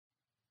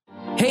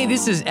Hey,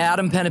 this is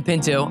Adam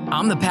Penapinto.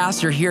 I'm the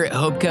pastor here at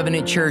Hope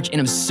Covenant Church, and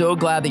I'm so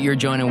glad that you're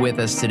joining with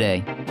us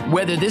today.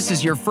 Whether this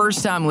is your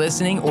first time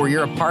listening or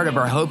you're a part of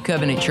our Hope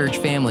Covenant Church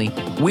family,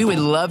 we would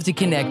love to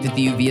connect with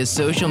you via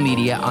social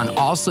media on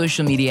all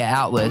social media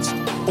outlets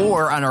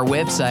or on our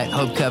website,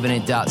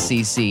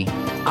 hopecovenant.cc.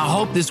 I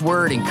hope this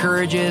word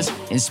encourages,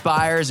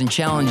 inspires, and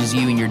challenges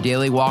you in your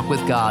daily walk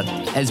with God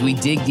as we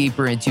dig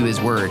deeper into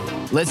His Word.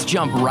 Let's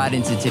jump right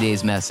into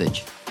today's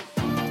message.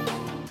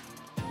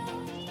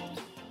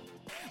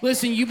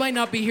 Listen, you might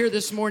not be here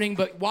this morning,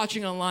 but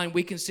watching online,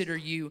 we consider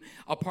you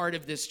a part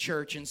of this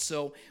church, and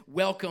so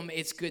welcome.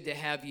 It's good to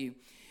have you.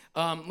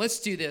 Let's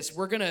do this.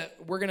 We're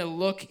gonna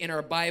look in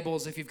our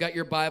Bibles. If you've got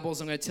your Bibles,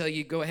 I'm gonna tell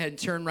you, go ahead and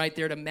turn right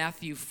there to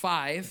Matthew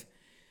 5,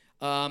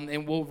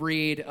 and we'll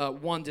read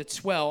 1 to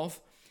 12.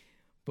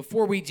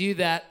 Before we do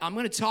that, I'm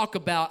gonna talk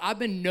about, I've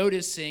been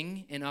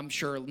noticing, and I'm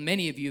sure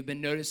many of you have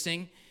been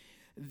noticing,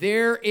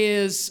 there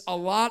is a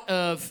lot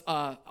of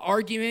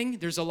arguing.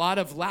 There's a lot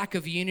of lack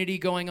of unity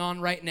going on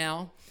right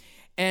now.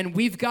 And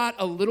we've got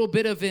a little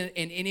bit of an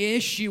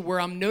issue where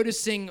I'm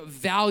noticing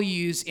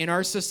values in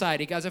our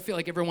society. Guys, I feel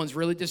like everyone's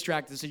really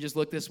distracted, so just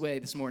look this way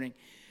this morning.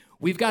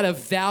 We've got a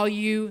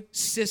value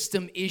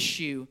system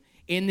issue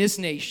in this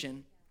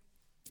nation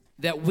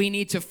that we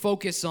need to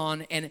focus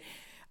on. And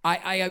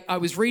I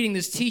was reading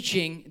this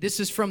teaching. This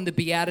is from the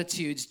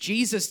Beatitudes.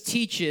 Jesus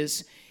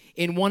teaches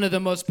in one of the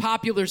most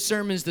popular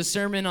sermons, the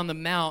Sermon on the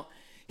Mount.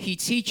 He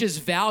teaches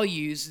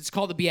values. It's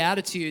called the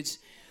Beatitudes.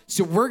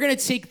 So we're going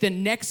to take the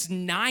next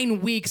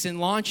 9 weeks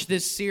and launch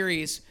this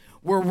series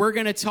where we're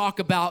going to talk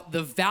about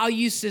the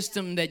value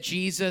system that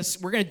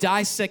we're going to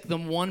dissect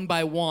them one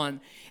by one,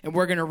 and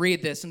we're going to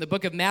read this. In the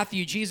book of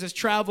Matthew, Jesus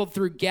traveled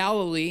through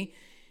Galilee.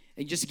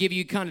 And just to give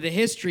you kind of the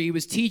history, he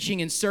was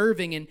teaching and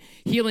serving and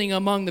healing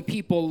among the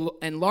people,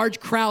 and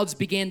large crowds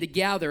began to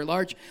gather.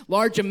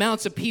 Large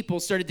amounts of people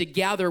started to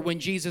gather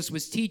when Jesus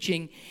was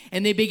teaching,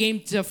 and they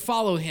began to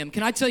follow him.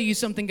 Can I tell you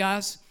something,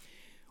 guys?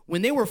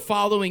 When they were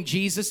following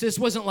Jesus, this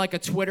wasn't like a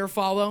Twitter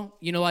follow,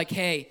 like,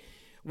 hey,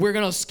 we're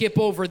going to skip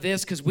over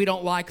this because we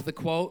don't like the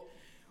quote.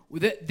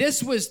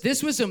 This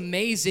was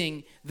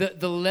amazing,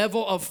 the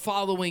level of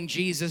following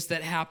Jesus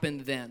that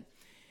happened then.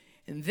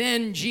 And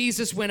then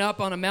Jesus went up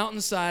on a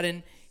mountainside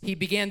and he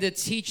began to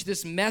teach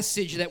this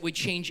message that would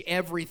change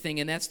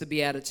everything, and that's the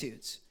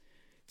Beatitudes.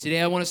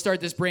 Today I want to start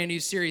this brand new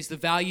series, The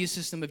Value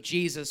System of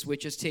Jesus,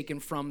 which is taken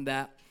from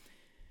that.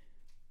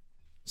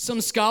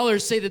 Some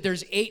scholars say that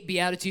there's 8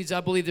 Beatitudes.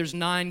 I believe there's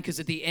 9 because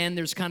at the end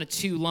there's kind of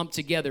 2 lumped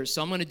together.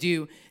 So I'm going to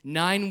do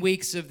 9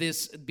 weeks of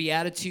this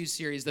Beatitude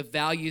series, The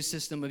Value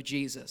System of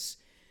Jesus.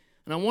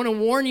 And I want to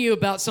warn you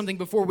about something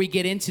before we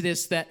get into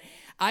this, that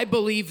I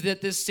believe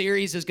that this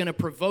series is going to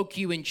provoke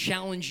you and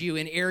challenge you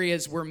in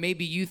areas where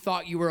maybe you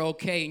thought you were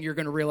okay and you're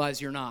going to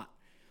realize you're not.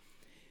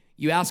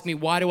 You ask me,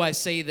 why do I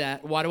say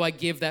that? Why do I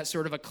give that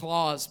sort of a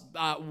clause?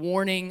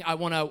 Warning, I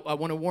want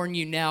to warn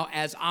you now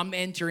as I'm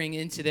entering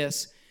into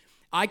this.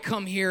 I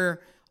come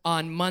here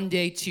on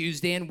Monday,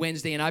 Tuesday, and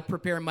Wednesday, and I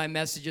prepare my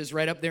messages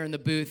right up there in the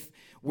booth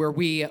where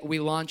we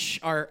launch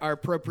our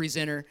Pro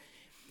Presenter.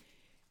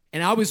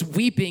 And I was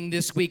weeping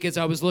this week as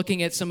I was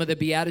looking at some of the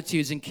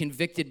Beatitudes and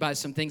convicted by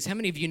some things. How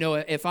many of you know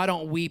if I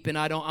don't weep and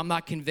I'm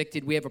not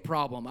convicted, we have a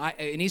problem?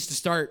 It needs to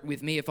start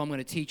with me if I'm going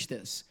to teach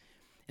this.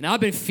 And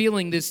I've been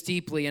feeling this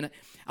deeply, and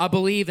I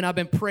believe and I've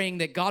been praying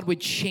that God would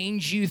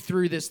change you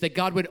through this, that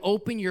God would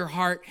open your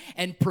heart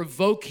and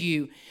provoke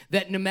you,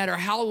 that no matter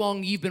how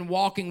long you've been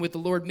walking with the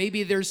Lord,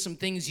 maybe there's some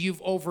things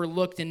you've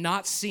overlooked and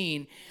not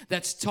seen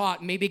that's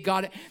taught. Maybe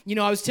God,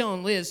 I was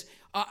telling Liz,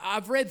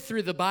 I've read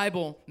through the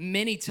Bible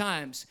many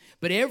times,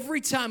 but every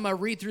time I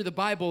read through the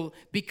Bible,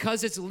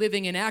 because it's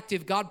living and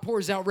active, God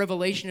pours out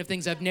revelation of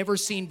things I've never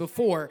seen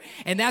before,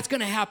 and that's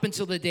going to happen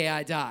till the day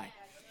I die.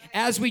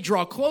 As we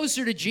draw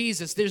closer to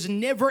Jesus, there's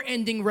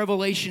never-ending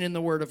revelation in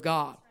the Word of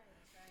God.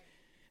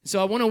 So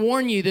I want to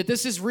warn you that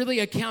this is really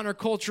a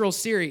countercultural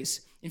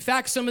series. In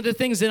fact, some of the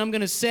things that I'm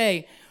going to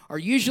say are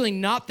usually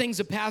not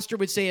things a pastor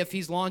would say if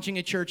he's launching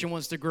a church and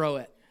wants to grow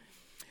it.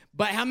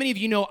 But how many of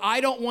you know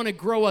I don't want to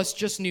grow us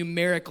just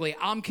numerically?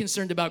 I'm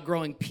concerned about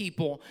growing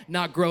people,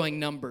 not growing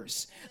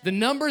numbers. The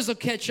numbers will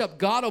catch up.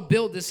 God will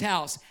build this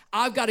house.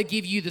 I've got to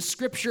give you the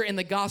scripture and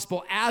the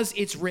gospel as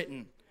it's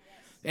written.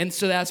 And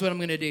so that's what I'm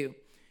going to do.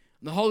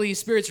 The Holy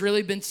Spirit's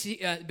really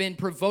been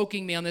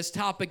provoking me on this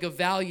topic of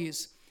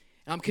values.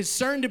 I'm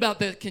concerned about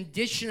the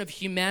condition of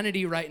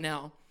humanity right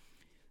now,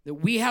 that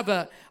we have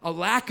a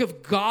lack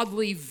of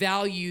godly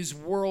values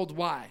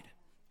worldwide.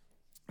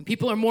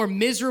 People are more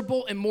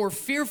miserable and more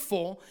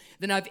fearful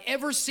than I've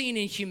ever seen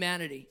in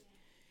humanity.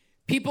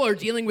 People are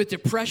dealing with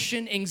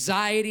depression,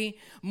 anxiety,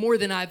 more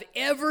than I've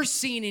ever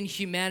seen in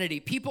humanity.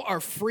 People are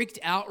freaked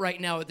out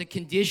right now at the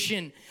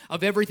condition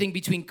of everything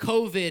between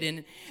COVID,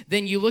 and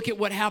then you look at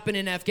what happened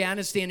in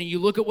Afghanistan, and you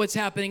look at what's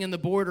happening in the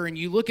border, and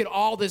you look at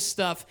all this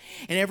stuff,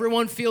 and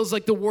everyone feels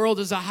like the world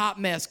is a hot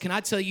mess. Can I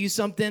tell you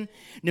something?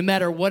 No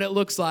matter what it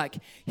looks like,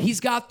 He's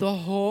got the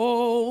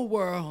whole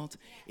world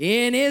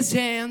in His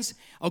hands.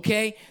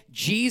 Okay,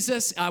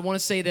 Jesus, I want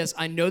to say this.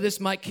 I know this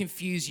might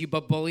confuse you,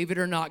 but believe it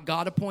or not,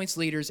 God appoints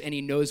leaders and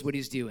He knows what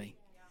He's doing.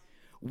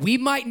 We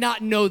might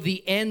not know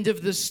the end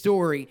of the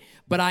story,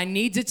 but I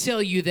need to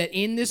tell you that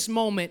in this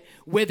moment,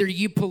 whether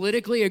you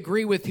politically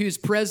agree with who's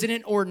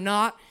president or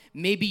not,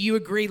 maybe you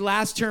agreed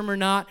last term or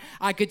not,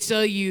 I could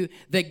tell you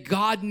that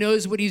God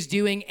knows what He's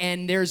doing,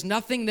 and there's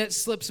nothing that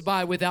slips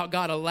by without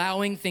God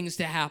allowing things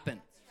to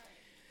happen.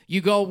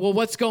 You go, well,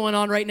 what's going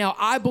on right now?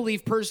 I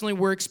believe personally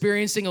we're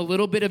experiencing a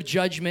little bit of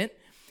judgment.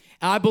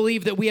 I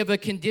believe that we have a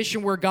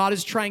condition where God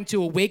is trying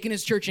to awaken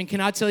His church. And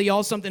can I tell you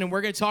all something? And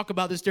we're going to talk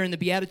about this during the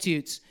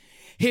Beatitudes.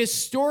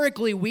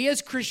 Historically, we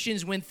as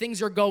Christians, when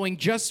things are going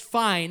just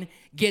fine,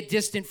 get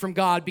distant from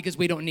God because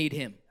we don't need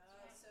Him.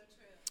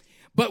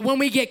 But when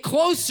we get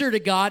closer to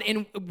God,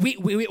 and we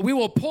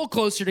will pull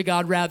closer to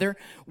God, rather,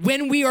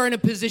 when we are in a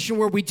position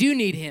where we do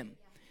need Him.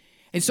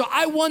 And so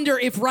I wonder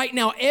if right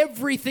now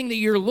everything that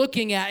you're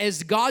looking at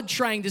is God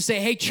trying to say,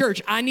 hey,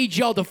 church, I need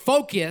y'all to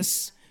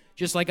focus,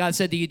 just like I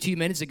said to you 2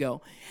 minutes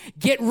ago.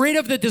 Get rid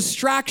of the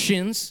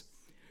distractions,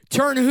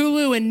 turn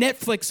Hulu and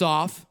Netflix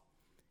off,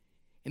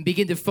 and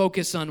begin to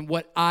focus on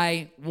what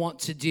I want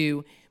to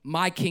do.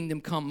 My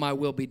kingdom come, my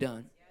will be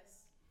done.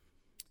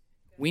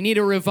 We need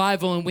a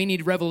revival and we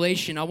need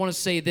revelation. I want to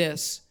say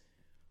this.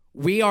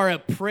 We are a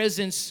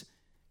presence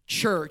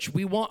church.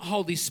 We want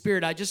Holy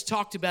Spirit. I just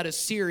talked about a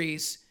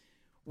series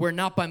where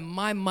not by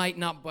my might,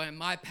 not by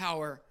my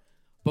power,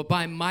 but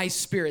by my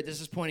Spirit.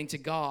 This is pointing to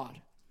God.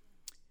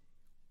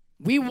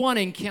 We want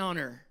to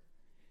encounter.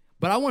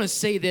 But I want to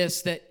say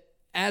this, that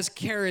as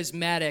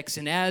charismatics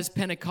and as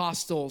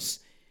Pentecostals,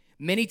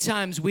 many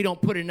times we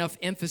don't put enough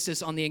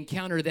emphasis on the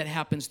encounter that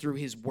happens through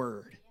His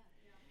Word.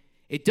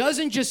 It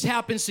doesn't just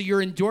happen so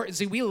you're endorsed.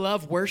 See, we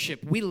love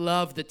worship. We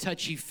love the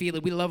touchy-feely.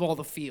 We love all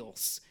the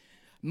feels.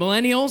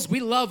 Millennials, we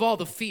love all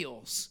the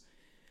feels.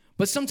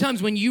 But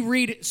sometimes when you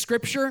read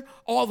Scripture,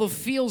 all the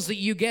feels that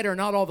you get are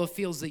not all the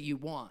feels that you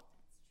want.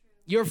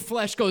 Your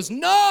flesh goes,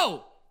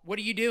 no! What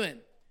are you doing?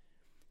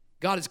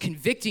 God is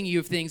convicting you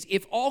of things.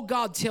 If all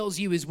God tells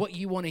you is what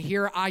you want to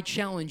hear, I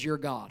challenge your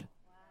God.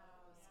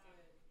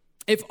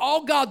 If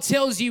all God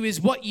tells you is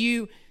what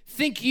you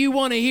think you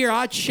want to hear,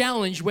 I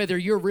challenge whether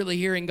you're really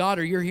hearing God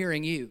or you're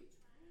hearing you.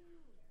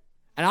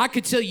 And I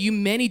could tell you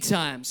many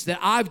times that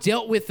I've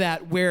dealt with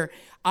that where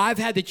I've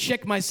had to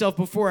check myself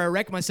before I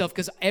wreck myself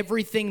because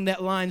everything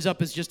that lines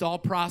up is just all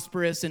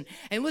prosperous. And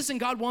listen,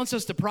 God wants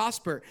us to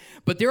prosper.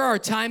 But there are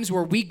times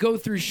where we go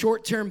through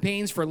short-term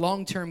pains for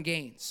long-term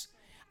gains.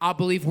 I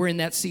believe we're in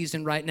that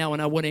season right now,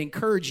 and I want to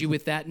encourage you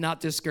with that, not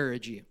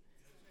discourage you.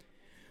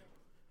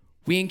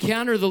 We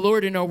encounter the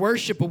Lord in our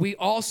worship, but we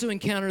also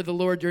encounter the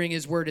Lord during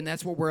His Word, and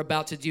that's what we're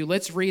about to do.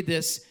 Let's read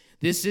this.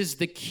 This is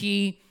the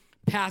key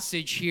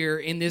passage here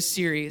in this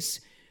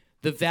series,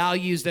 the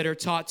values that are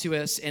taught to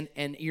us,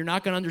 and you're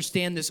not going to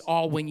understand this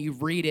all when you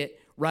read it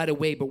right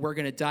away, but we're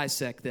going to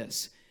dissect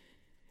this.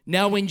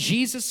 Now, when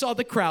Jesus saw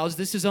the crowds,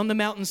 this is on the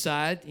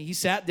mountainside, He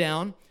sat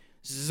down.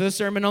 This is a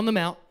Sermon on the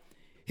Mount.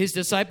 His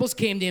disciples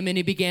came to Him, and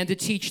He began to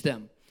teach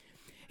them.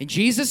 And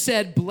Jesus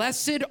said,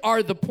 blessed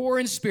are the poor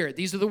in spirit.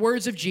 These are the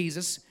words of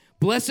Jesus.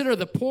 Blessed are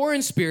the poor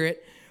in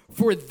spirit,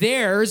 for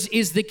theirs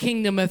is the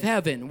kingdom of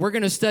heaven. We're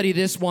going to study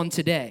this one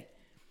today.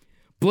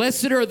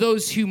 Blessed are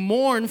those who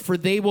mourn, for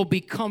they will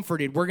be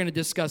comforted. We're going to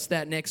discuss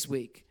that next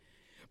week.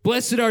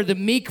 Blessed are the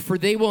meek, for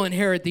they will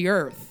inherit the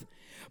earth.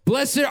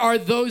 Blessed are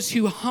those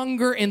who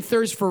hunger and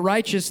thirst for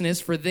righteousness,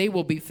 for they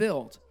will be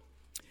filled.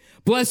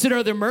 Blessed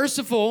are the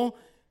merciful,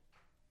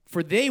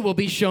 for they will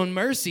be shown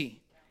mercy.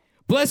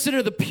 Blessed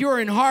are the pure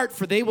in heart,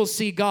 for they will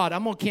see God.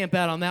 I'm going to camp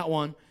out on that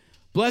one.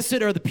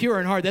 Blessed are the pure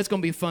in heart. That's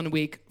going to be a fun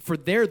week, for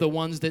they're the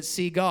ones that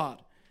see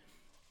God.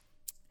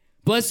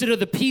 Blessed are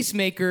the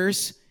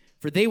peacemakers,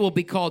 for they will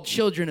be called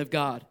children of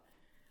God.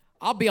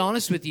 I'll be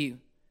honest with you.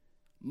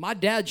 My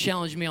dad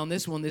challenged me on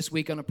this one this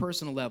week on a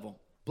personal level.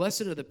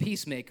 Blessed are the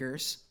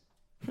peacemakers,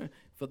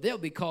 for they'll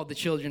be called the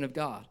children of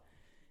God.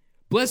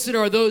 Blessed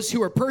are those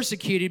who are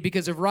persecuted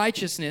because of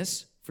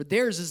righteousness, for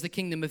theirs is the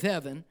kingdom of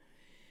heaven.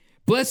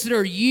 Blessed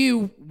are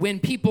you when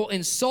people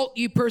insult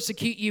you,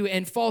 persecute you,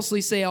 and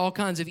falsely say all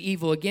kinds of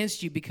evil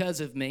against you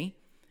because of me.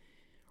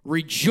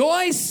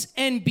 Rejoice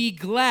and be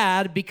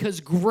glad,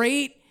 because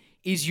great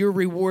is your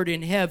reward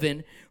in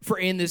heaven, for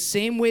in the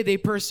same way they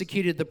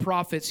persecuted the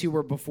prophets who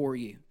were before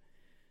you.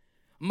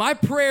 My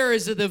prayer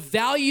is that the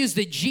values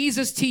that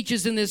Jesus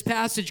teaches in this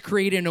passage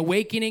create an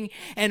awakening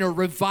and a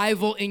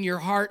revival in your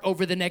heart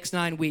over the next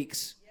 9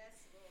 weeks.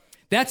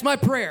 That's my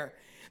prayer.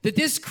 That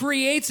this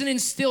creates and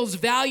instills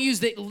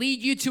values that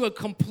lead you to a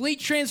complete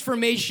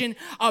transformation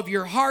of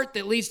your heart,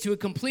 that leads to a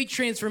complete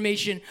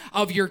transformation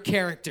of your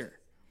character.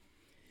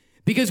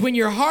 Because when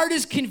your heart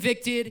is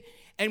convicted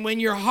and when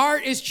your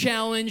heart is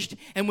challenged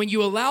and when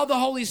you allow the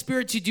Holy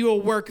Spirit to do a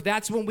work,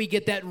 that's when we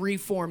get that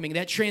reforming,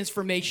 that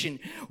transformation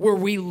where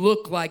we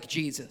look like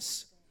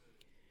Jesus.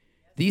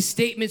 These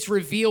statements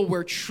reveal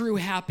where true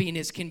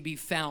happiness can be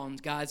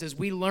found, guys. As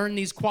we learn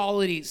these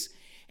qualities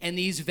and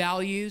these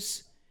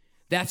values,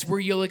 that's where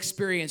you'll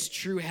experience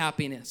true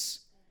happiness.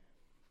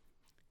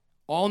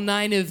 All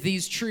 9 of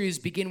these truths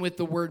begin with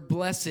the word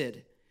blessed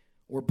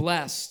or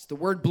blessed. The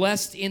word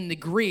blessed in the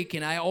Greek,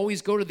 and I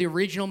always go to the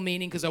original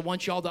meaning because I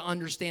want you all to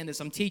understand this.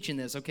 I'm teaching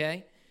this,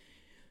 okay?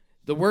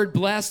 The word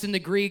blessed in the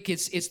Greek,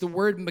 it's the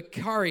word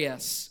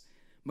makarios.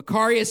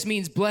 Makarios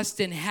means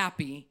blessed and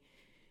happy.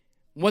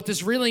 What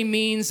this really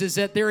means is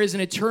that there is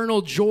an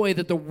eternal joy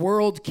that the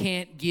world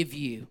can't give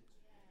you.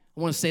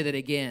 I want to say that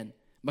again.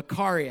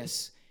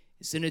 Makarios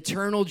is an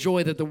eternal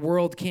joy that the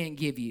world can't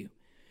give you.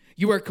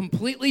 You are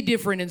completely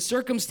different, and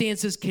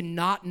circumstances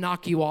cannot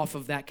knock you off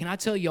of that. Can I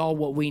tell y'all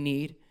what we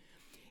need?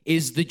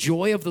 Is the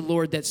joy of the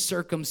Lord that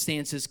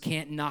circumstances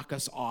can't knock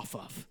us off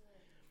of.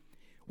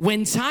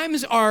 When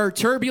times are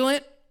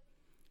turbulent,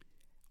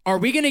 are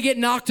we going to get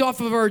knocked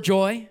off of our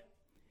joy?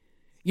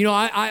 You know,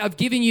 I've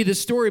given you the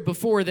story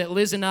before that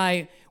Liz and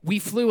I, we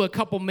flew a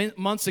couple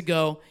months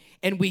ago,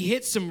 and we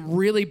hit some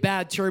really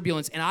bad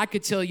turbulence, and I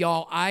could tell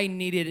y'all I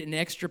needed an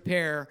extra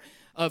pair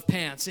of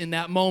pants in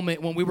that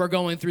moment when we were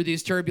going through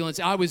these turbulence.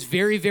 I was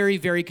very, very,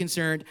 very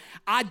concerned.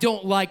 I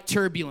don't like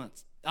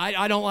turbulence.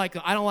 I don't like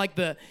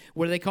the,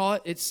 what do they call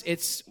it?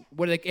 It's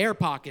what are they, air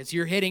pockets.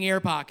 You're hitting air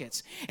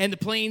pockets. And the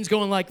plane's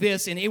going like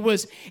this. And it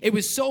was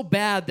so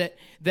bad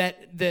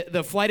that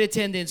the flight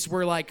attendants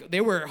were like,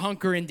 they were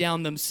hunkering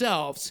down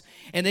themselves.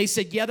 And they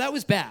said, yeah, that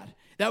was bad.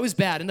 That was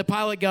bad. And the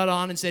pilot got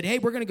on and said, hey,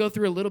 we're going to go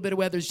through a little bit of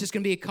weather. It's just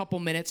going to be a couple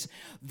minutes.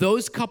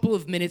 Those couple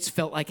of minutes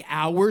felt like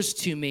hours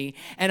to me.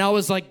 And I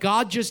was like,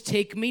 God, just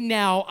take me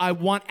now. I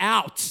want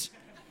out.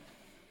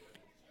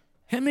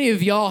 How many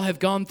of y'all have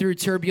gone through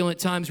turbulent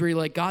times where you're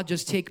like, God,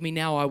 just take me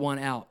now. I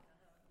want out.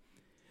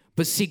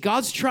 But see,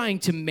 God's trying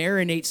to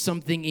marinate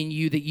something in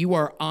you that you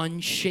are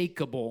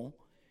unshakable.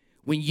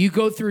 When you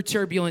go through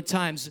turbulent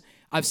times,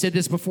 I've said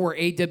this before,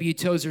 A.W.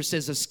 Tozer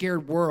says a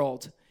scared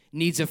world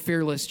needs a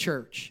fearless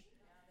church.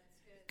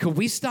 Could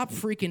we stop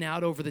freaking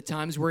out over the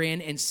times we're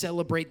in and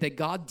celebrate that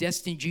God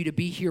destined you to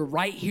be here,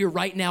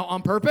 right now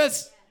on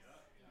purpose?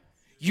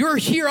 You're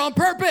here on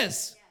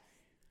purpose.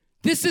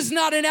 This is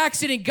not an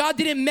accident. God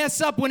didn't mess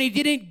up when he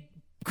didn't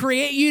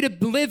create you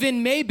to live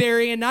in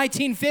Mayberry in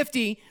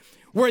 1950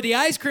 where the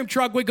ice cream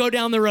truck would go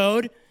down the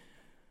road.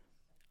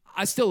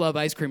 I still love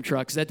ice cream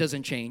trucks. That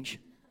doesn't change.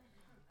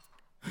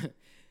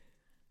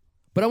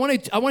 But I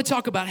want to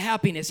talk about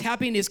happiness.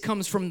 Happiness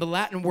comes from the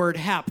Latin word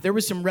hap. There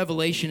was some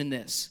revelation in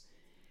this.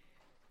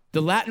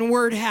 The Latin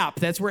word hap,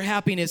 that's where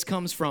happiness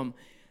comes from.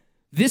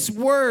 This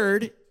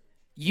word,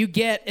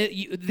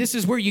 this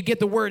is where you get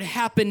the word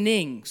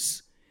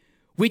happenings,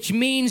 which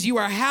means you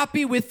are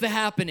happy with the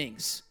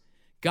happenings.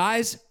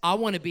 Guys, I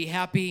want to be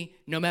happy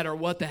no matter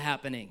what the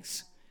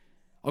happenings,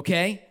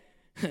 okay?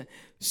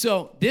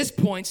 So this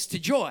points to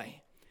joy.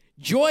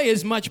 Joy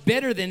is much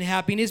better than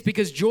happiness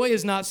because joy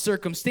is not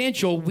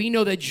circumstantial. We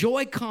know that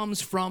joy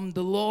comes from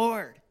the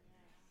Lord.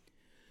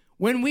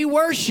 When we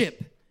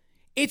worship,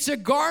 it's a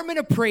garment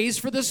of praise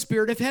for the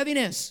spirit of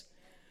heaviness.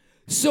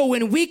 So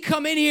when we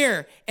come in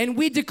here and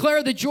we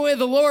declare the joy of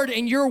the Lord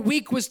and your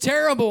week was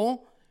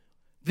terrible,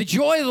 the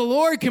joy of the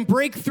Lord can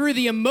break through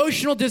the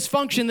emotional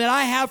dysfunction that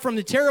I have from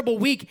the terrible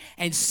week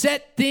and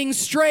set things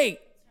straight.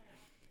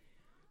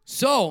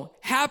 So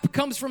hap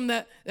comes from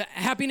the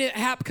happiness.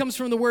 Hap comes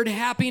from the word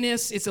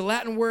happiness. It's a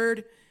Latin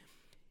word.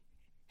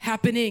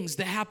 Happenings,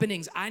 the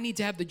happenings. I need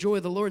to have the joy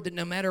of the Lord that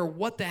no matter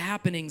what the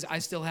happenings, I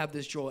still have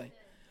this joy.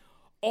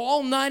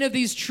 All 9 of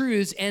these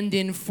truths end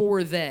in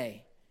for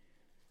they.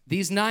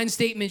 These 9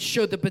 statements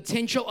show the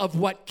potential of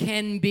what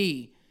can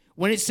be.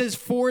 When it says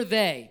for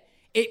they,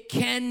 it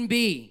can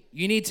be.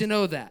 You need to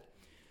know that.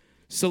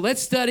 So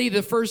let's study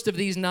the first of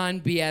these 9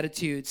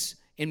 Beatitudes.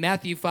 In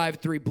Matthew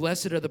 5:3,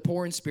 blessed are the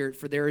poor in spirit,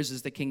 for theirs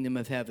is the kingdom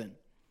of heaven.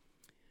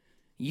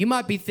 You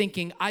might be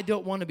thinking, I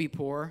don't want to be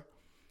poor.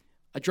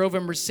 I drove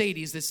a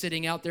Mercedes that's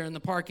sitting out there in the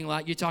parking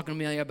lot. You're talking to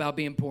me about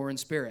being poor in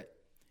spirit.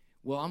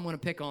 Well, I'm going to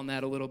pick on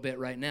that a little bit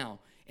right now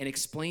and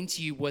explain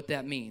to you what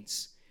that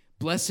means.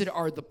 Blessed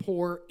are the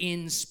poor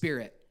in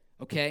spirit,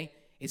 okay?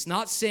 It's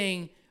not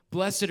saying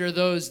blessed are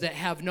those that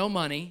have no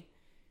money.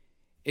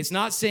 It's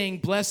not saying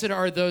blessed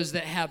are those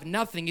that have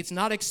nothing. It's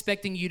not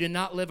expecting you to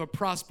not live a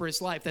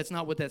prosperous life. That's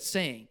not what that's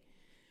saying.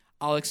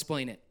 I'll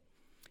explain it.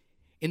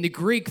 In the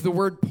Greek, the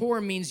word poor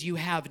means you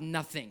have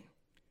nothing.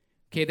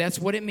 Okay, that's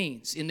what it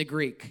means in the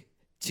Greek.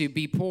 To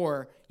be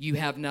poor, you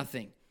have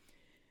nothing.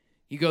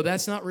 You go,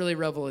 that's not really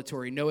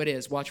revelatory. No, it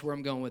is. Watch where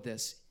I'm going with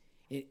this.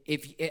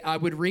 If I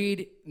would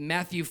read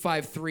Matthew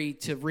 5:3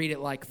 to read it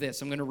like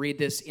this. I'm going to read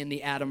this in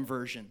the Adam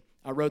version.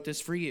 I wrote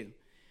this for you.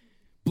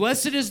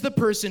 Blessed is the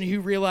person who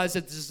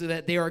realizes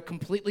that they are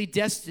completely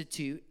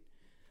destitute,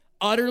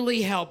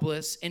 utterly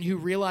helpless, and who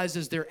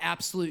realizes their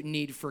absolute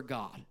need for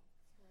God.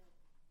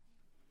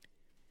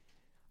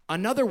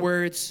 In other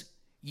words,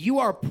 you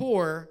are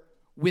poor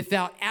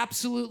without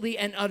absolutely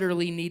and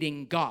utterly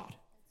needing God.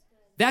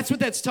 That's what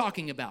that's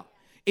talking about.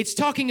 It's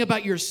talking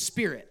about your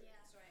spirit.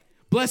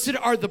 Blessed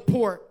are the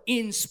poor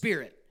in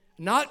spirit.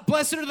 Not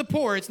blessed are the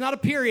poor. It's not a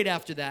period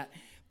after that.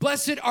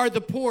 Blessed are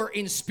the poor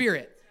in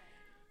spirit.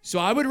 So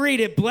I would read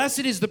it. Blessed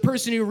is the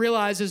person who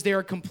realizes they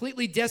are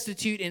completely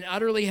destitute and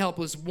utterly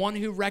helpless, one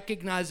who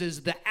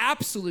recognizes the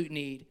absolute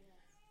need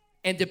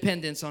and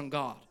dependence on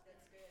God.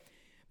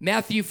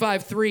 Matthew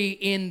 5:3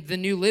 in the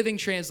New Living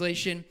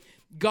Translation,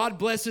 God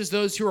blesses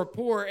those who are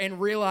poor and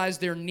realize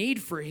their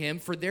need for him,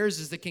 for theirs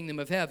is the kingdom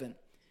of heaven.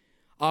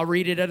 I'll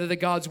read it out of the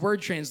God's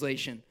Word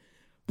translation.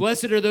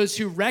 Blessed are those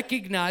who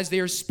recognize they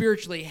are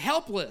spiritually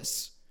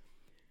helpless,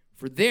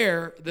 for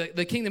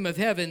the kingdom of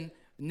heaven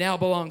now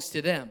belongs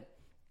to them.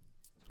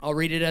 I'll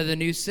read it out of the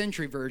New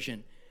Century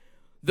Version.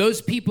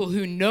 Those people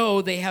who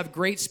know they have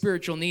great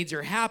spiritual needs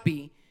are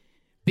happy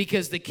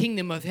because the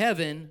kingdom of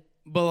heaven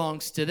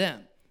belongs to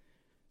them.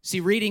 See,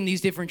 reading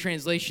these different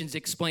translations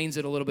explains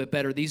it a little bit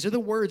better. These are the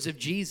words of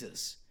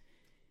Jesus.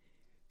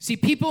 See,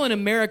 people in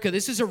America,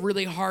 this is a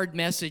really hard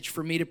message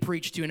for me to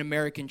preach to an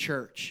American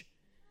church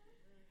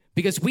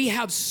because we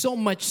have so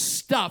much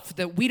stuff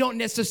that we don't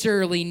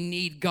necessarily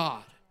need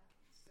God.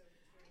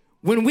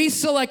 When we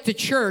select a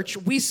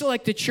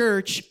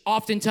church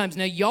oftentimes,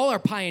 now y'all are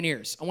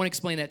pioneers. I want to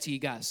explain that to you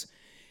guys.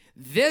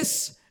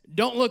 This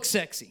don't look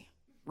sexy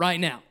right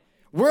now.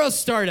 We're a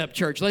startup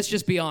church, let's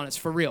just be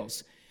honest, for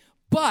reals.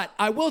 But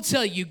I will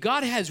tell you,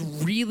 God has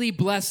really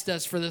blessed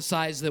us for the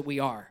size that we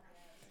are.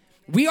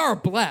 We are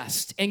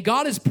blessed, and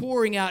God is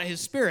pouring out his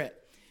Spirit.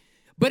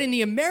 But in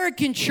the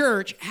American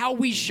church, how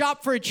we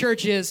shop for a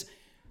church is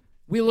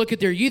we look at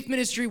their youth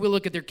ministry, we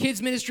look at their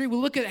kids ministry, we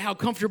look at how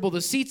comfortable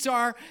the seats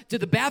are. Do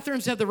the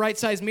bathrooms have the right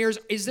size mirrors?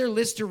 Is there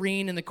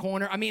Listerine in the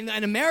corner? I mean,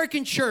 an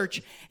American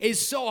church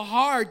is so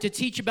hard to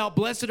teach about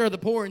blessed are the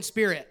poor in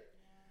spirit.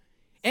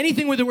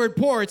 Anything with the word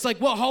poor, it's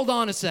like, well, hold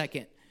on a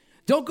second.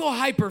 Don't go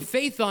hyper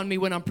faith on me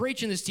when I'm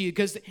preaching this to you,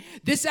 because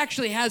this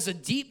actually has a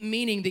deep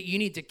meaning that you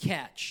need to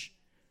catch.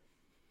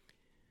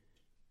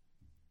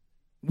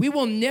 We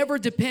will never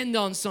depend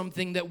on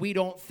something that we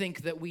don't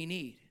think that we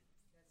need.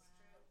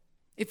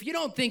 If you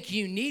don't think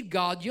you need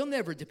God, you'll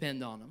never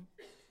depend on him.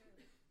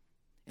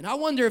 And I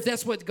wonder if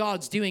that's what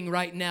God's doing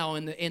right now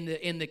in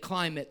the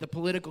climate, the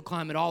political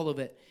climate, all of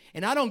it.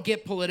 And I don't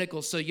get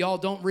political, so y'all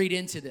don't read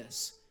into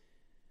this.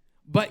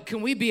 But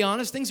can we be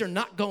honest? Things are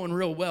not going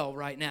real well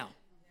right now.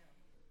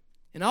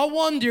 And I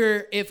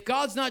wonder if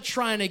God's not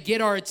trying to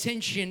get our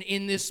attention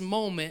in this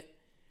moment,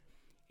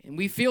 and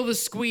we feel the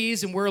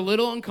squeeze and we're a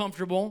little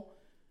uncomfortable.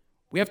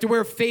 We have to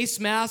wear face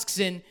masks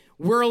and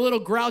we're a little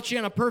grouchy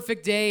on a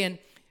perfect day. And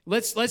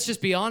let's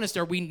just be honest.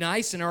 Are we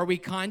nice and are we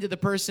kind to the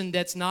person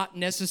that's not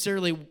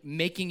necessarily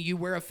making you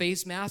wear a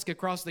face mask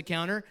across the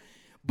counter,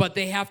 but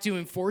they have to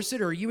enforce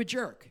it? Or are you a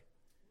jerk?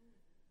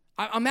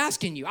 I'm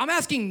asking you. I'm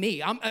asking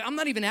me. I'm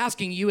not even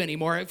asking you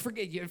anymore.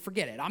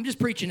 Forget it. I'm just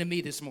preaching to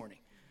me this morning.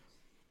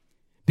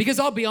 Because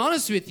I'll be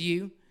honest with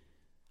you,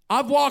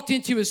 I've walked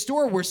into a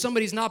store where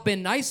somebody's not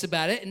been nice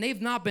about it, and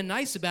they've not been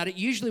nice about it.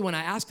 Usually when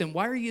I ask them,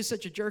 why are you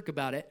such a jerk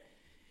about it?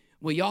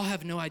 Well, y'all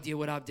have no idea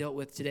what I've dealt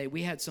with today.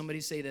 We had somebody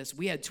say this.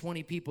 We had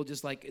 20 people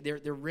just like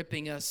they're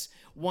ripping us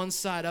one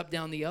side up,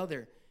 down the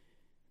other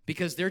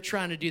because they're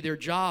trying to do their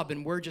job,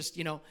 and we're just,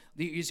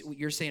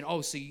 you're saying,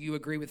 oh, so you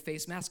agree with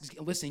face masks?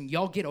 Listen,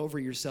 y'all get over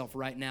yourself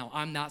right now.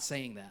 I'm not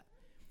saying that.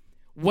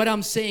 What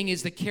I'm saying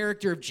is the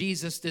character of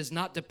Jesus does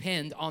not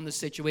depend on the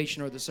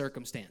situation or the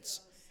circumstance.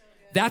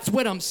 That's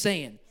what I'm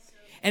saying.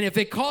 And if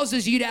it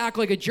causes you to act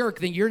like a jerk,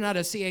 then you're not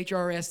a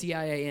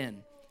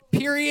CHRSTIAN.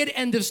 Period.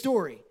 End of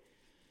story.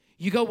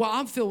 You go, well,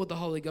 I'm filled with the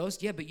Holy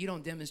Ghost. Yeah, but you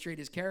don't demonstrate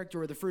his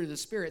character or the fruit of the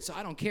Spirit, so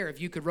I don't care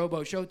if you could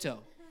robo shoto.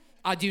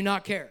 I do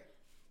not care.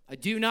 I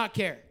do not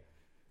care.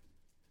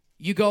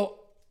 You go,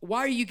 why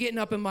are you getting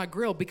up in my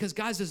grill? Because,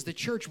 guys, as the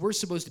church, we're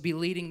supposed to be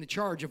leading the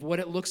charge of what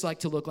it looks like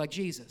to look like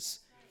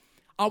Jesus.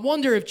 I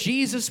wonder if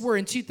Jesus were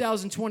in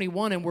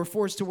 2021 and were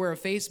forced to wear a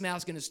face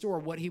mask in a store,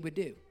 what he would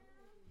do.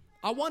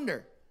 I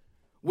wonder.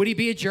 Would he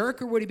be a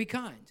jerk or would he be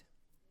kind?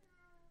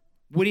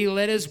 Would he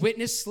let his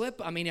witness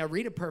slip? I mean, I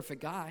read a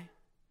perfect guy.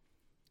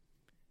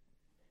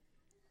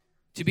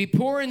 To be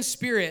poor in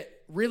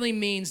spirit really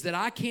means that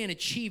I can't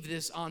achieve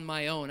this on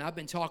my own. I've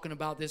been talking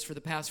about this for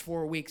the past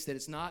 4 weeks, that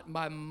it's not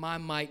by my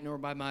might nor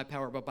by my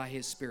power, but by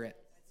his Spirit.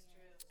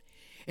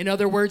 In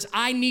other words,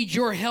 I need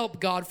your help,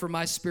 God, for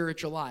my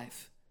spiritual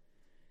life.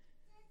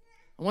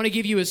 I want to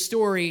give you a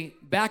story.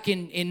 Back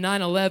in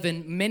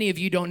 9/11, many of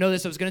you don't know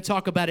this. I was going to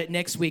talk about it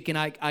next week, and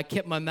I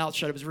kept my mouth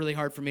shut. It was really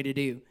hard for me to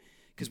do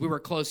because we were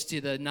close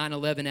to the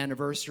 9/11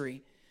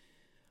 anniversary.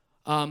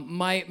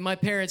 My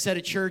parents had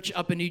a church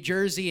up in New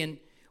Jersey, and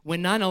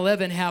when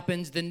 9/11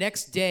 happened, the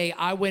next day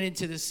I went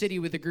into the city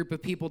with a group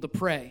of people to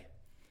pray.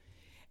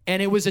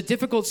 And it was a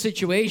difficult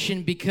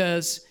situation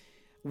because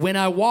when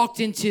I walked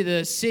into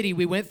the city,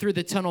 we went through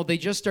the tunnel. They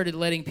just started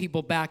letting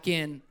people back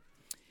in.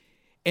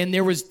 And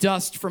there was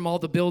dust from all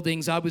the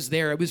buildings. I was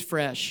there. It was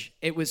fresh.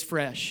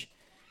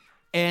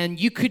 And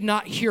you could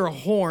not hear a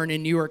horn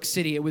in New York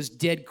City. It was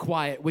dead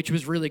quiet, which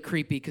was really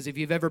creepy because if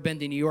you've ever been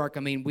to New York,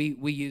 I mean,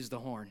 we use the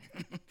horn.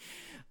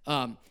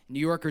 New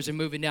Yorkers are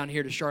moving down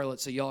here to Charlotte,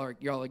 so y'all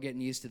are getting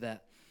used to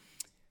that.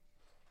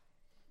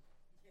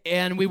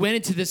 And we went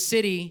into the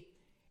city,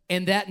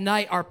 and that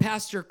night our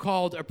pastor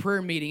called a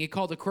prayer meeting. He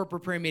called a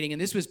corporate prayer meeting,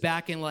 and this was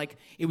back in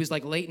it was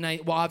like late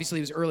night. Well, obviously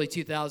it was early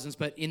 2000s,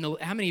 but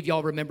how many of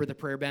y'all remember the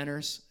prayer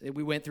banners?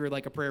 We went through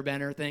like a prayer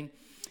banner thing.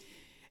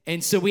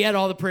 And so we had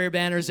all the prayer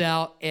banners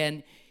out,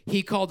 and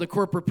he called a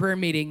corporate prayer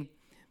meeting,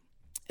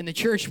 and the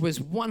church was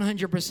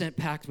 100%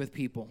 packed with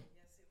people.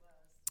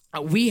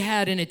 We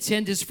had an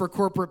attendance for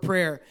corporate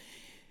prayer.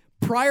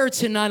 Prior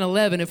to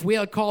 9/11, if we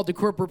had called the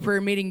corporate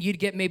prayer meeting, you'd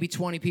get maybe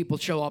 20 people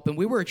show up, and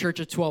we were a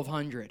church of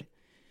 1,200.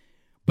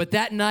 But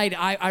that night,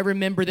 I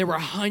remember there were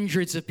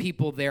hundreds of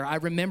people there. I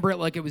remember it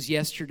like it was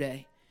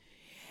yesterday.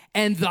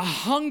 And the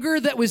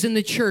hunger that was in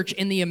the church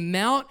and the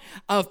amount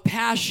of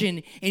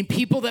passion and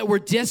people that were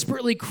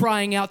desperately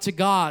crying out to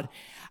God.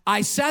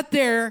 I sat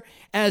there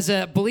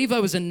I believe I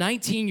was a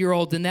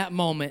 19-year-old in that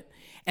moment.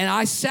 And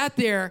I sat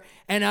there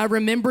and I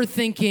remember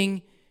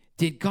thinking,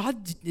 did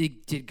God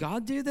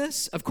do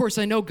this? Of course,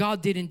 I know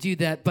God didn't do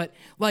that, but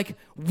like,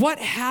 what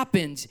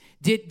happened?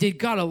 Did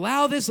God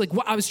allow this? Like,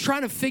 I was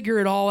trying to figure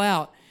it all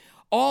out.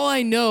 All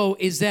I know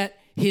is that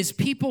his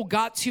people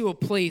got to a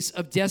place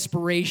of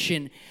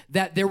desperation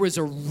that there was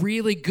a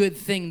really good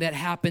thing that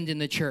happened in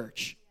the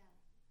church.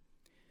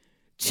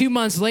 2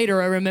 months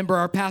later, I remember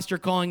our pastor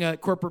calling a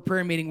corporate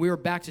prayer meeting. We were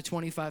back to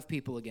 25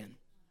 people again.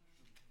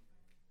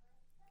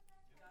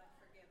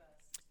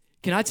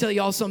 Can I tell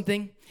y'all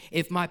something?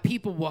 If my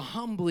people will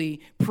humbly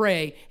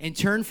pray and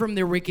turn from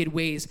their wicked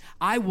ways,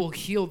 I will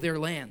heal their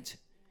land.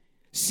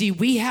 See,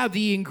 we have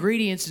the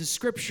ingredients in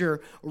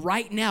Scripture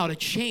right now to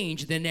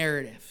change the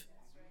narrative.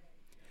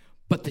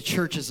 But the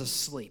church is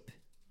asleep.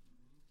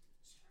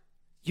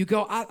 You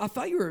go, I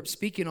thought you were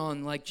speaking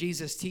on like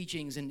Jesus'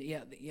 teachings, and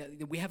yeah,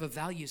 we have a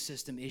value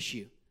system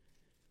issue.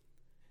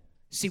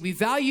 See, we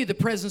value the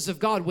presence of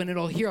God when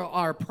it'll heal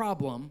our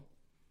problem.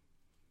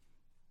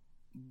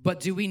 But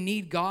do we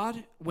need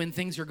God when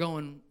things are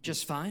going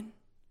just fine?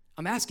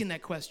 I'm asking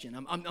that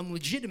question. I'm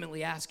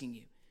legitimately asking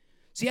you.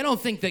 See, I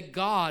don't think that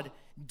God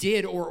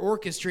did or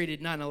orchestrated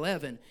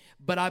 9/11,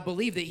 but I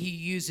believe that he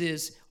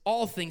uses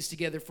all things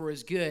together for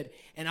his good.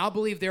 And I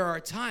believe there are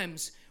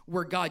times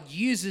where God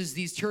uses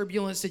these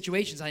turbulent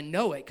situations. I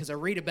know it because I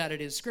read about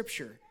it in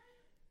Scripture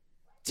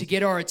to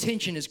get our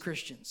attention as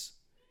Christians.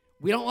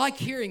 We don't like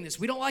hearing this.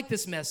 We don't like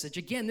this message.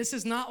 Again, this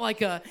is not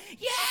like a,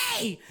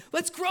 yay,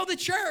 let's grow the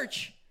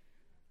church.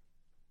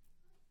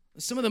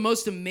 Some of the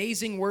most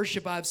amazing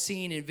worship I've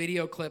seen in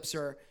video clips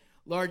are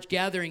large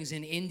gatherings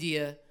in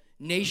India,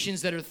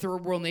 nations that are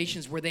third world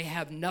nations where they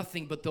have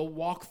nothing, but they'll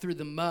walk through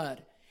the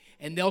mud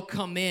and they'll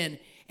come in.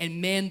 And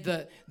man,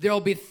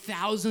 there'll be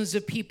thousands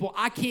of people.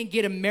 I can't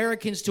get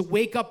Americans to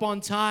wake up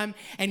on time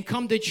and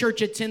come to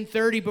church at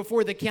 10:30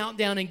 before the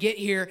countdown and get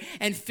here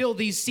and fill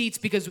these seats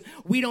because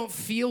we don't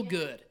feel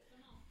good.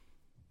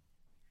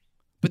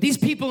 But these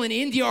people in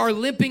India are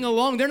limping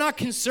along. They're not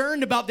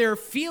concerned about their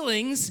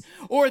feelings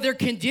or their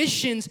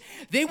conditions.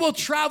 They will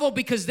travel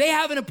because they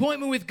have an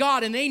appointment with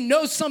God and they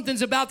know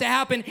something's about to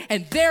happen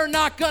and they're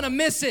not going to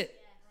miss it.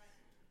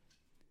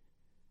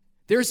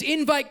 There's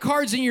invite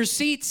cards in your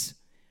seats.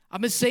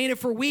 I've been saying it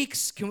for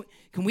weeks. Can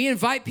we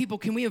invite people?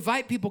 Can we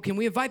invite people? Can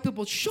we invite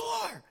people?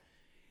 Sure.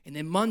 And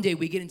then Monday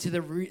we get into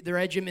the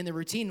regimen, the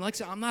routine. Like I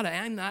said,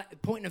 I'm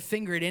not pointing a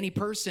finger at any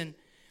person.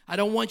 I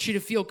don't want you to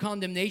feel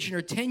condemnation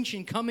or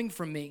tension coming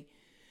from me.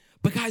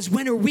 But guys,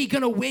 when are we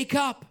going to wake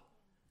up?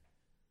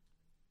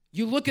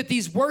 You look at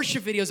these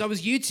worship videos. I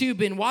was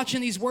YouTubing,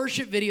 watching these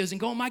worship videos and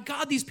going, my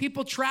God, these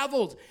people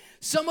traveled.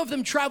 Some of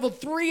them traveled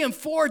 3 and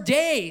 4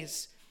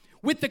 days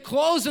with the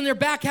clothes on their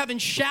back, haven't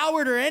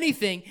showered or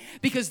anything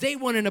because they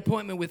want an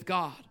appointment with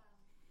God.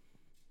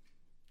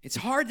 It's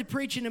hard to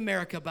preach in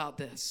America about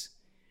this.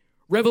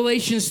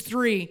 Revelations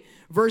 3,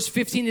 verse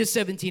 15 to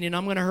 17, and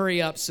I'm going to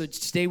hurry up, so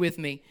stay with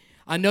me.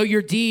 I know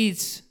your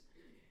deeds,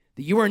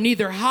 that you are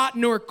neither hot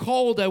nor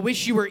cold. I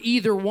wish you were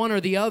either one or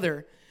the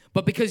other.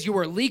 But because you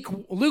are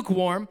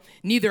lukewarm,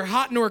 neither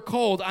hot nor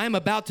cold, I am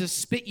about to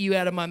spit you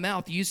out of my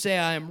mouth. You say,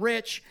 I am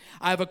rich,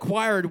 I have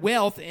acquired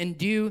wealth, and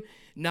do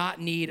not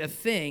need a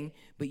thing,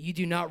 but you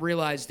do not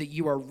realize that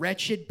you are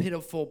wretched,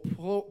 pitiful,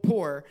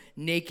 poor,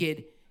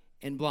 naked,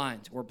 and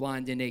blind, or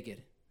blind and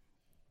naked.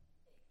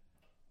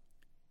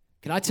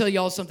 Can I tell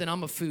y'all something?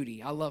 I'm a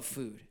foodie. I love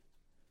food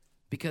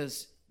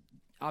because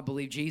I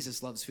believe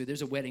Jesus loves food.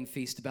 There's a wedding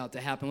feast about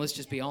to happen. Let's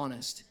just be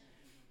honest.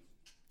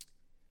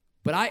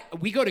 But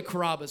we go to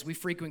Carrabba's. We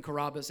frequent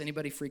Carrabba's.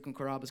 Anybody frequent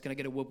Carrabba's? Can I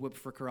get a whoop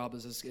for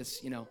Carrabba's?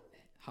 It's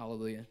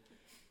hallelujah.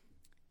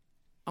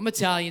 I'm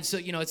Italian, so,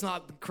 it's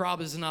not,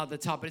 Carrabba's is not at the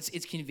top, but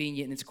it's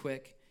convenient and it's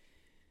quick.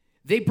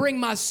 They bring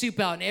my soup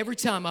out, and every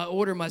time I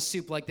order my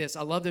soup like this,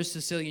 I love their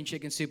Sicilian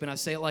chicken soup, and I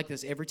say it like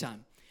this every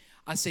time.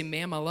 I say,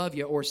 ma'am, I love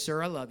you, or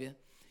sir, I love you.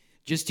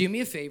 Just do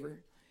me a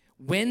favor.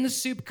 When the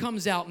soup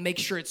comes out, make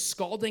sure it's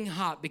scalding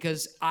hot,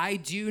 because I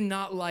do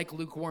not like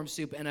lukewarm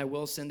soup, and I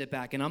will send it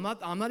back. And I'm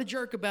not a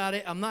jerk about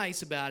it. I'm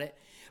nice about it.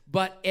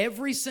 But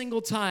every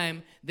single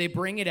time they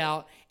bring it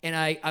out, and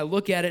I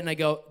look at it and I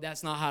go,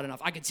 that's not hot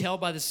enough. I can tell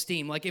by the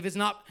steam. Like if it's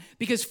not,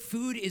 because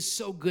food is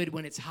so good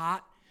when it's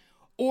hot,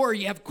 or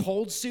you have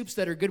cold soups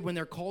that are good when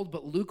they're cold,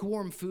 but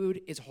lukewarm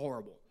food is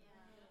horrible.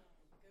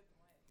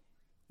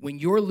 When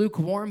you're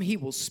lukewarm, he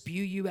will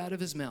spew you out of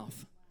his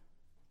mouth.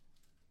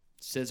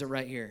 It says it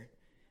right here.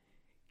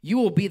 You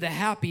will be the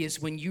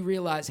happiest when you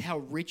realize how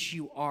rich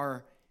you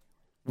are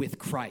with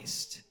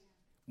Christ.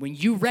 When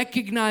you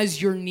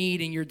recognize your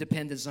need and your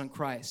dependence on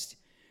Christ.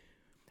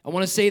 I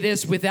want to say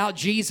this, without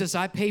Jesus,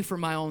 I pay for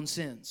my own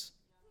sins.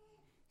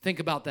 Think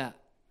about that.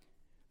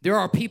 There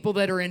are people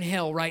that are in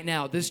hell right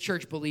now. This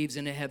church believes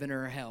in a heaven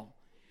or a hell.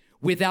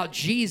 Without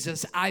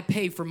Jesus, I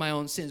pay for my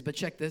own sins. But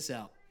check this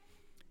out.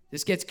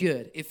 This gets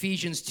good.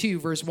 Ephesians 2,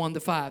 verse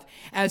 1-5.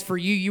 As for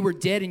you, you were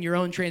dead in your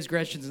own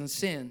transgressions and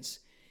sins,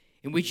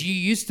 in which you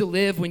used to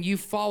live when you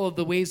followed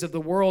the ways of the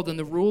world and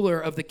the ruler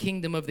of the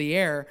kingdom of the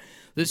air,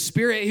 the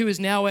spirit who is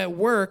now at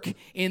work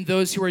in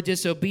those who are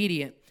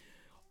disobedient.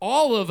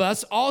 All of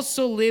us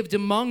also lived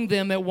among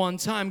them at one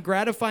time,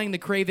 gratifying the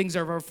cravings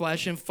of our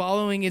flesh and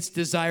following its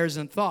desires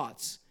and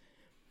thoughts.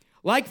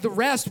 Like the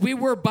rest, we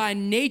were by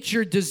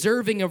nature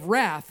deserving of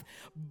wrath.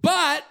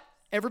 But,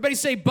 everybody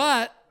say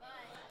but.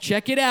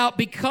 Check it out.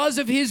 Because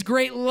of his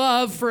great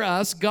love for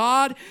us,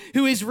 God,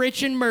 who is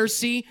rich in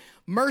mercy,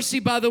 mercy,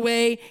 by the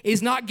way,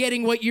 is not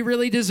getting what you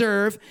really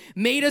deserve,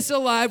 made us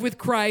alive with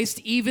Christ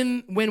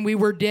even when we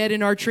were dead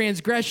in our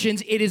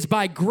transgressions. It is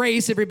by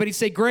grace. Everybody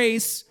say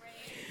grace.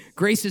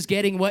 Grace is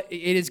getting what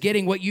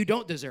you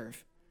don't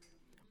deserve.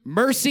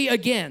 Mercy,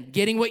 again,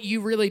 getting what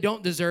you really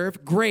don't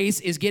deserve. Grace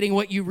is getting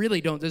what you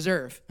really don't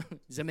deserve.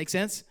 Does that make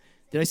sense?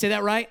 Did I say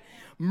that right?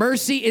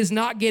 Mercy is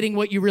not getting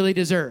what you really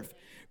deserve.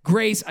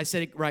 Grace, I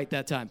said it right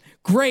that time.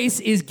 Grace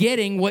is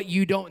getting what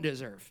you don't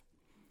deserve.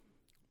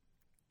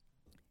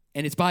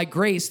 And it's by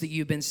grace that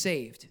you've been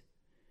saved.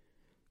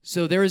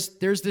 So there's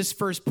this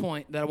first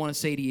point that I want to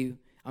say to you.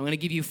 I'm going to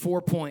give you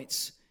 4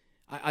 points.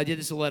 I did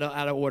this a little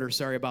out of order.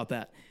 Sorry about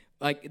that.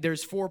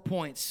 There's 4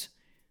 points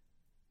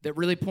that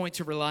really point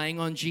to relying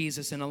on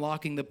Jesus and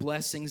unlocking the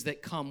blessings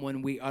that come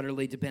when we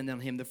utterly depend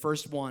on him. The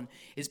first one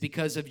is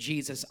because of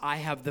Jesus, I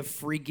have the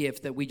free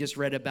gift that we just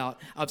read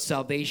about of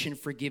salvation,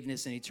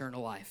 forgiveness, and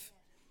eternal life.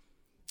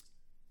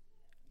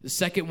 The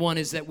second one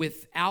is that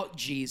without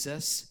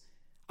Jesus,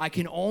 I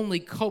can only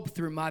cope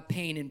through my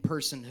pain and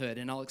personhood,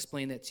 and I'll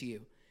explain that to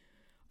you.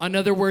 In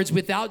other words,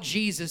 without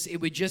Jesus,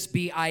 it would just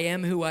be I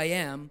am who I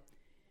am,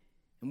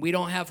 and we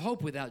don't have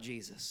hope without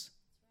Jesus.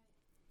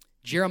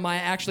 Jeremiah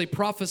actually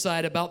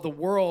prophesied about the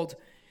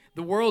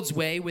world's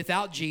way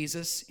without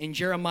Jesus. In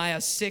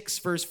Jeremiah 6,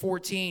 verse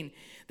 14,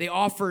 they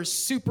offer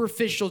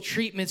superficial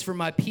treatments for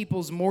my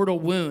people's mortal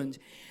wound.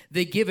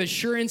 They give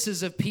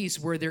assurances of peace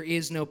where there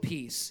is no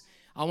peace.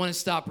 I want to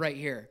stop right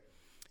here.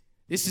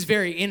 This is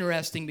very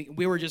interesting.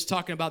 We were just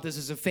talking about this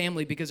as a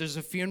family because there's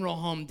a funeral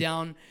home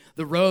down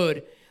the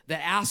road that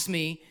asked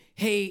me,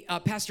 hey,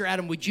 Pastor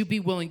Adam, would you be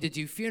willing to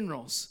do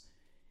funerals?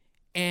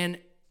 And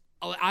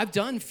I've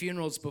done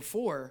funerals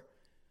before,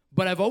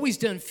 but I've always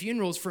done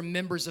funerals for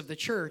members of the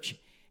church.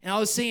 And I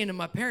was saying to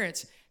my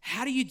parents,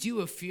 how do you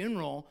do a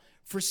funeral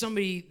for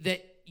somebody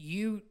that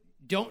you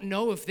don't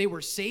know if they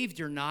were saved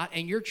or not,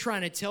 and you're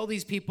trying to tell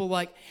these people,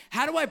 like,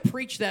 how do I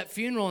preach that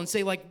funeral and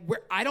say, like,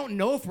 I don't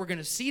know if we're going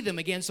to see them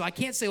again, so I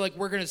can't say, like,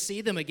 we're going to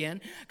see them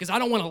again, because I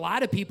don't want to lie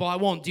to people. I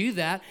won't do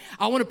that.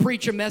 I want to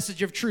preach a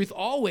message of truth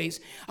always.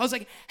 I was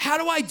like, how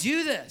do I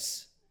do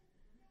this?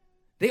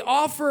 They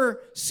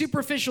offer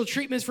superficial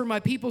treatments for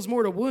my people's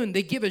mortal wound.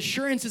 They give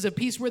assurances of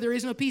peace where there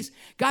is no peace.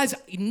 Guys,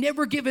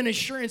 never give an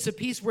assurance of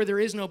peace where there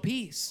is no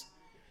peace.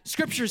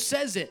 Scripture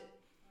says it.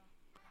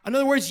 In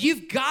other words,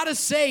 you've got to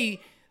say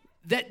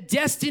that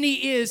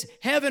destiny is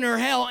heaven or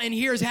hell, and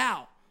here's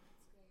how.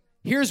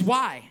 Here's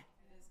why.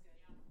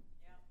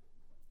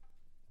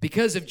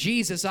 Because of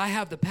Jesus, I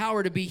have the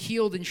power to be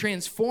healed and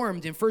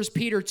transformed. In 1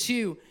 Peter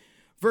 2,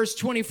 verse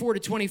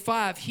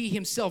 24-25, he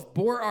himself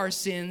bore our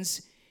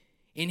sins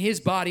in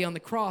his body on the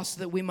cross so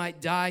that we might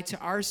die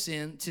to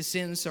sin,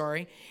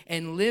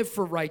 and live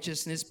for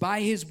righteousness.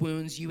 By his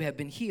wounds you have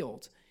been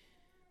healed.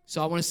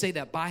 So I want to say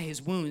that by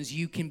his wounds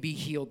you can be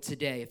healed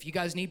today. If you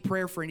guys need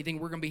prayer for anything,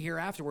 we're going to be here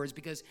afterwards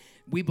because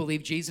we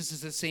believe Jesus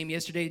is the same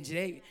yesterday,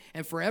 today,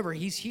 and forever.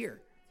 He's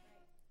here.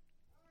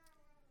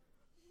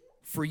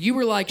 For you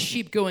were like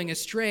sheep going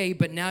astray,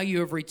 but now you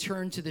have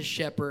returned to the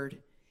shepherd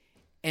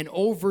and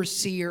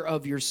overseer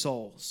of your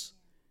souls.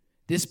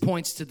 This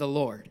points to the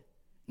Lord.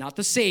 Not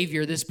the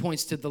Savior, this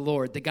points to the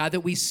Lord, the God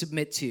that we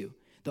submit to,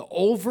 the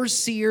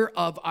overseer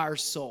of our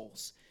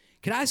souls.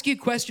 Can I ask you a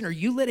question? Are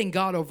you letting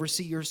God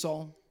oversee your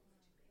soul?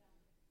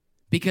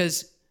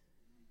 Because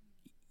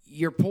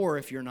you're poor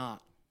if you're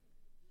not.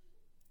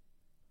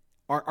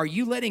 Are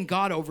you letting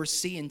God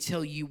oversee and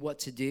tell you what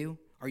to do?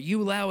 Are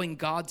you allowing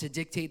God to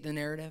dictate the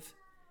narrative?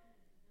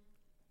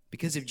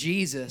 Because of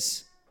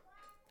Jesus,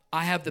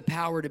 I have the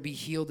power to be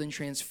healed and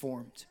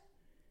transformed.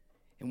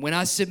 And when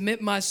I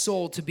submit my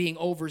soul to being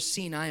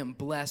overseen, I am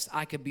blessed.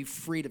 I could be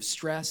freed of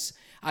stress.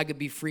 I could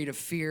be freed of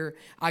fear.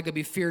 I could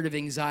be freed of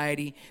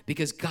anxiety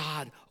because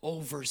God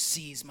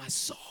oversees my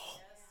soul.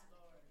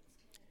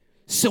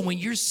 So when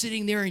you're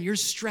sitting there and you're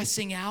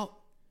stressing out,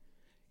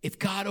 if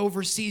God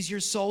oversees your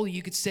soul,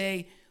 you could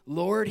say,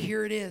 Lord,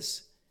 here it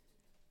is.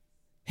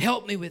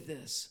 Help me with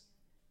this.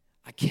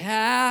 I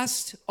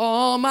cast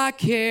all my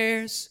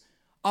cares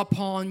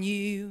upon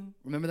you.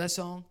 Remember that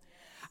song?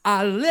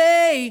 I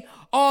lay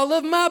all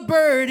of my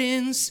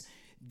burdens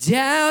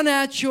down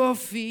at your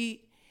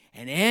feet.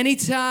 And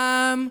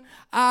anytime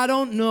I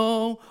don't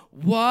know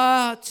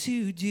what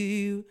to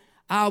do,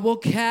 I will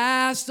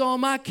cast all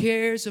my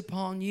cares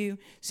upon you.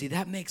 See,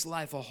 that makes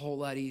life a whole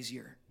lot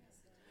easier.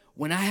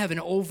 When I have an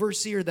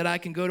overseer that I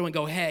can go to and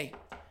go, hey,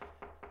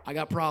 I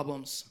got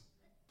problems.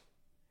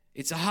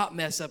 It's a hot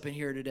mess up in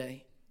here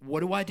today.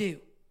 What do?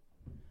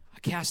 I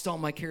cast all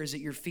my cares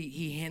at your feet.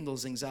 He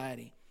handles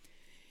anxiety.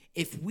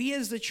 If we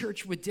as the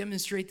church would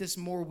demonstrate this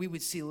more, we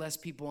would see less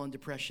people on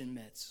depression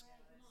meds.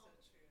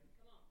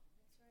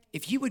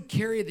 If you would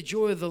carry the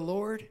joy of the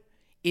Lord,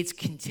 it's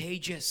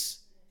contagious.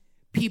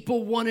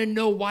 People want to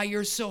know why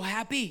you're so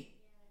happy.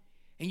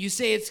 And you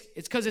say it's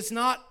because it's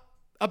not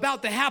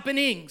about the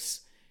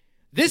happenings.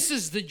 This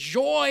is the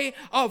joy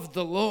of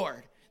the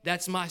Lord.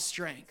 That's my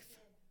strength.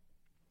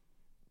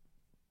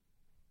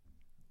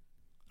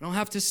 I don't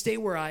have to stay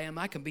where I am.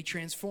 I can be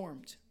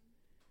transformed.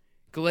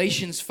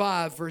 Galatians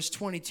 5, verse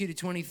 22 to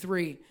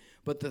 23.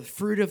 But the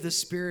fruit of the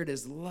Spirit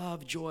is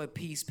love, joy,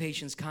 peace,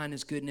 patience,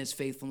 kindness, goodness,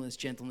 faithfulness,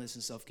 gentleness,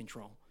 and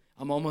self-control.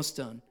 I'm almost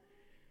done.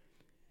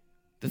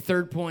 The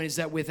third point is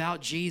that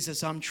without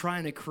Jesus, I'm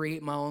trying to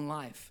create my own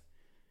life.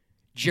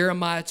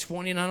 Jeremiah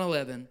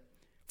 29:11.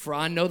 For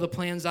I know the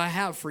plans I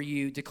have for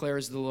you,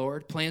 declares the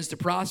Lord. Plans to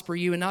prosper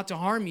you and not to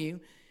harm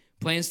you.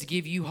 Plans to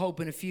give you hope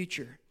and a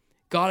future.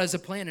 God has a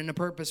plan and a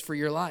purpose for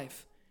your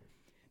life.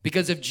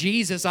 Because of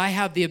Jesus, I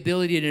have the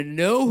ability to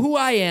know who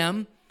I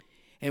am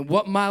and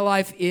what my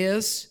life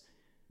is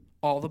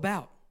all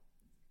about.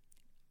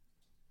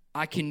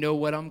 I can know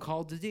what I'm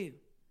called to do.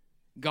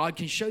 God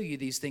can show you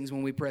these things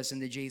when we press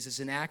into Jesus.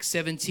 In Acts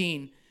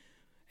 17,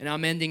 and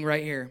I'm ending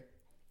right here.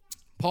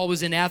 Paul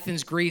was in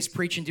Athens, Greece,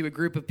 preaching to a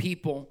group of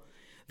people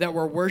that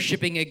were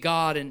worshiping a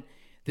God, and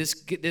this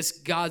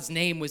God's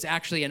name was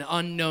actually an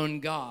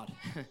unknown God.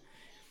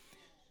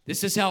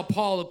 This is how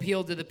Paul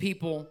appealed to the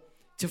people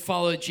to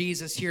follow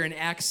Jesus here in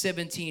Acts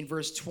 17,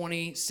 verse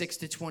 26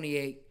 to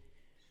 28.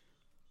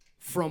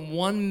 From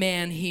one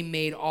man he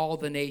made all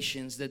the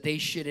nations, that they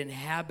should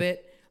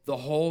inhabit the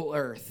whole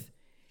earth.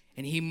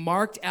 And he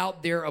marked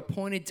out their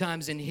appointed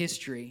times in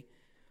history.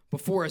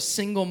 Before a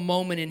single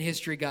moment in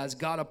history, guys,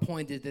 God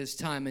appointed this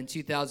time in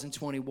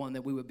 2021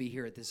 that we would be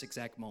here at this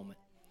exact moment.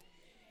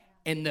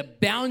 And the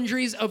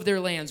boundaries of their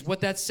lands, what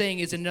that's saying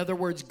is, in other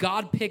words,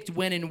 God picked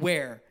when and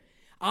where.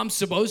 I'm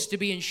supposed to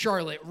be in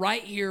Charlotte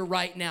right here,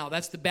 right now.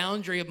 That's the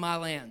boundary of my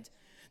land.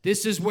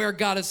 This is where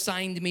God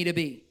assigned me to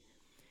be.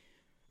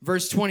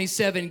 Verse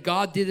 27,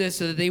 God did this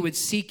so that they would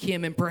seek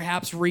him and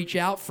perhaps reach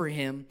out for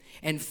him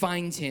and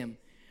find him.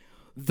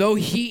 Though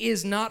he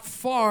is not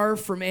far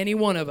from any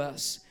one of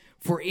us,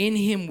 for in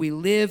him we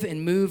live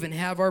and move and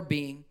have our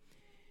being.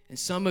 And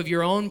some of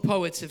your own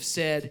poets have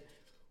said,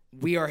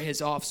 we are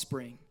his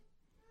offspring.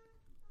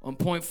 On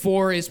point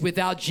 4 is,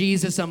 without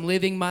Jesus, I'm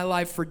living my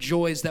life for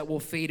joys that will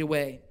fade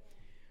away.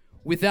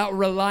 Without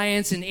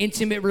reliance and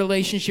intimate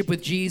relationship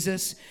with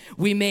Jesus,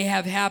 we may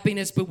have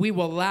happiness, but we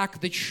will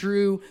lack the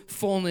true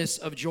fullness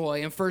of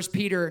joy. In 1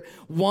 Peter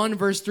 1,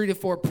 verse 3 to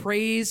 4,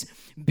 praise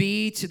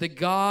be to the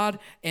God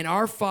and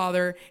our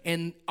Father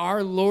and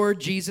our Lord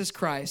Jesus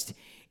Christ.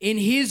 In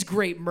his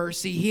great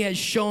mercy, he has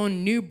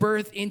shown new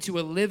birth into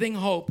a living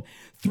hope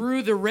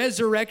through the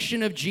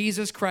resurrection of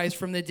Jesus Christ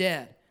from the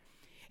dead,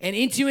 and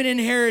into an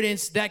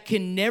inheritance that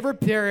can never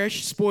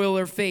perish, spoil,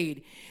 or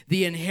fade.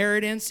 The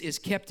inheritance is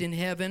kept in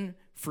heaven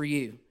for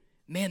you.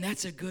 Man,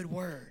 that's a good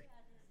word.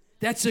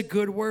 That's a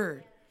good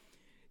word.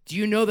 Do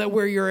you know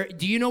where your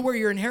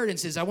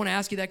inheritance is? I want to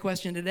ask you that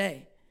question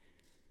today.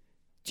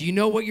 Do you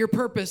know what your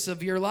purpose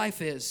of your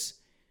life is?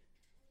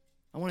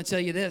 I want to tell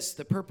you this,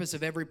 the purpose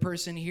of every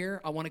person here,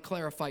 I want to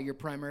clarify your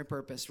primary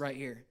purpose right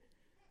here.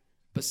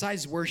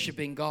 Besides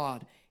worshiping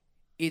God,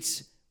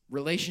 it's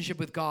relationship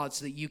with God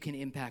so that you can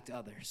impact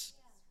others.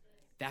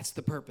 That's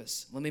the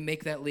purpose. Let me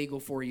make that legal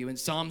for you. In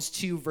Psalms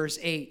 2, verse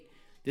 8,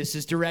 this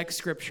is direct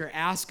scripture.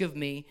 Ask of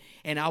me,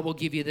 and I will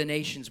give you the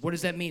nations. What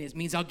does that mean? It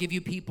means I'll give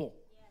you people.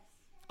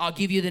 I'll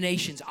give you the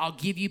nations. I'll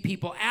give you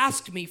people.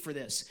 Ask me for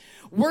this.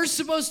 We're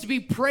supposed to be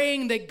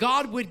praying that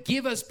God would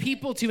give us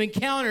people to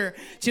encounter,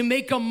 to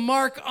make a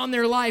mark on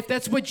their life.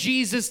 That's what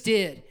Jesus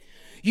did.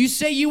 You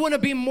say you want to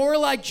be more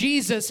like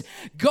Jesus,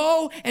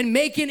 go and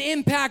make an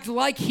impact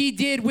like he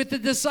did with the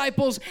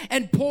disciples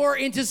and pour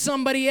into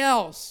somebody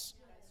else.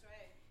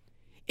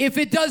 If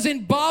it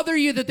doesn't bother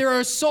you that there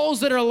are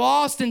souls that are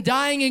lost and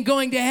dying and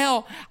going to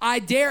hell,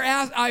 I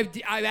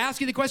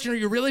ask you the question, are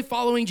you really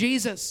following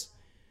Jesus?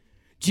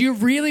 Do you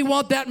really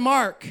want that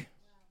mark?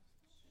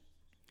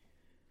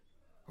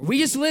 Are we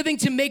just living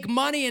to make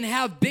money and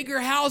have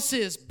bigger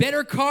houses,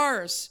 better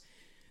cars,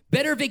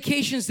 better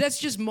vacations? That's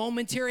just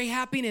momentary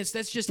happiness.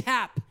 That's just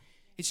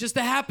It's just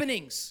the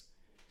happenings.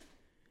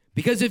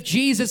 Because of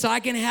Jesus,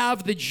 I can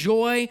have the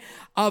joy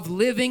of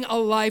living a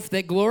life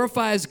that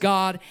glorifies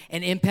God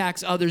and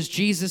impacts others.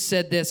 Jesus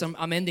said this,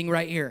 I'm ending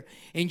right here.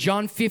 In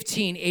John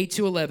 15,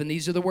 8-11,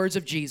 these are the words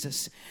of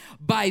Jesus.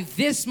 By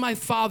this my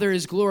Father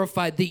is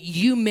glorified, that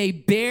you may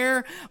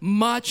bear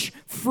much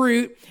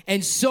fruit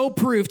and so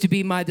prove to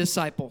be my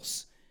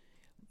disciples.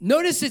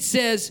 Notice it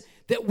says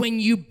that when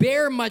you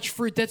bear much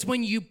fruit, that's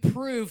when you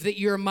prove that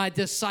you're my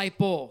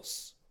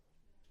disciples.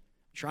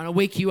 I'm trying to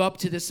wake you up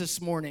to this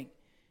morning.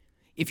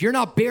 If you're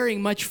not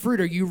bearing much fruit,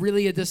 are you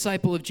really a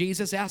disciple of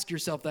Jesus? Ask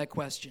yourself that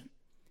question.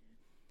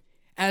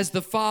 As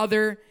the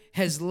Father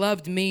has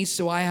loved me,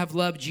 so I have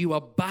loved you.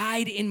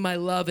 Abide in my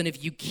love, and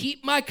if you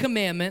keep my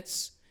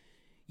commandments,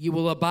 you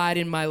will abide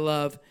in my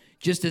love,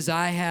 just as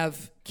I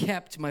have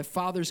kept my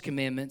Father's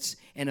commandments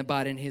and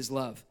abide in his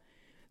love.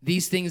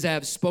 These things I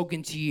have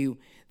spoken to you,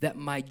 that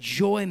my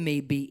joy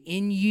may be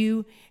in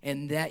you,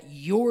 and that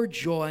your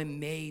joy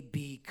may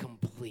be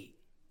complete.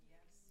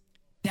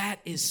 That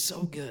is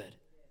so good.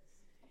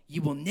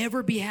 You will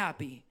never be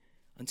happy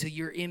until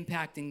you're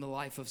impacting the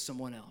life of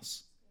someone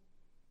else.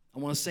 I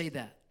want to say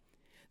that.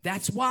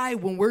 That's why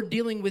when we're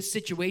dealing with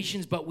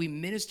situations, but we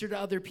minister to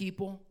other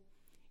people,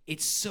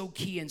 it's so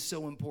key and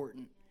so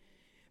important.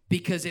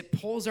 Because it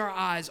pulls our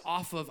eyes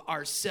off of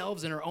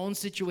ourselves and our own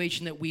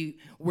situation that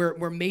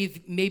we're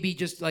maybe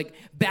just like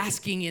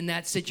basking in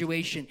that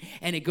situation.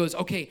 And it goes,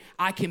 okay,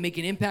 I can make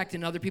an impact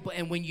in other people.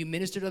 And when you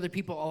minister to other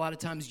people, a lot of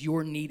times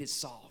your need is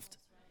solved.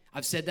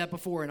 I've said that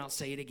before and I'll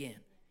say it again.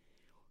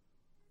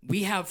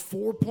 We have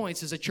 4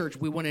 points as a church.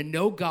 We want to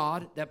know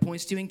God, that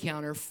points to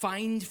encounter,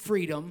 find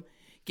freedom,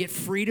 get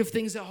freed of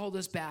things that hold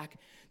us back,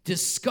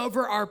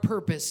 discover our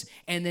purpose,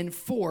 and then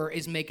 4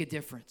 is make a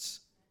difference.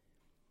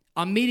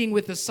 I'm meeting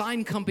with a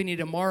sign company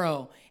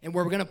tomorrow, and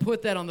we're going to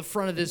put that on the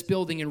front of this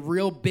building in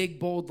real big,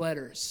 bold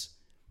letters.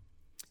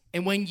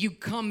 And when you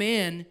come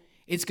in,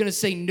 it's going to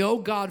say, know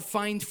God,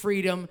 find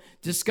freedom,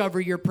 discover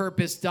your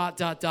purpose, ...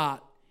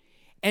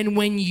 And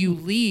when you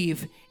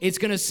leave, it's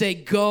going to say,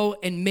 go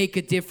and make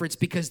a difference,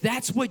 because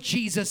that's what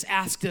Jesus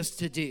asked us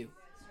to do.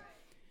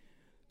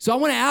 So I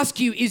want to ask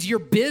you, is your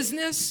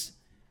business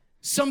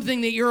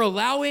something that you're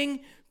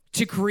allowing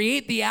to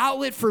create the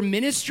outlet for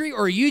ministry,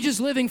 or are you just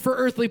living for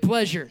earthly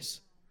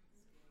pleasures?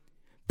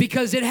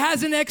 Because it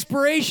has an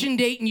expiration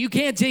date and you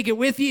can't take it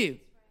with you.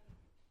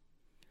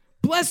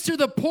 Blessed are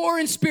the poor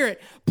in spirit.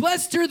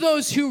 Blessed are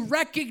those who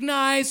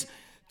recognize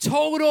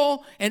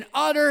total and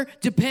utter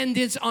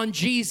dependence on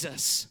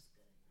Jesus.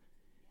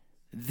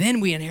 Then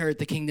we inherit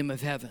the kingdom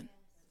of heaven.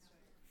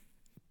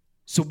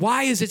 So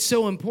why is it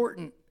so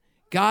important?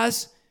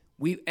 Guys,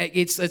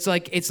 it's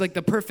like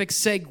the perfect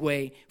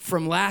segue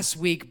from last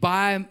week,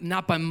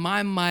 not by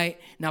my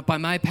might, not by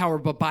my power,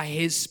 but by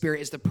his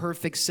Spirit, is the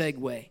perfect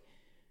segue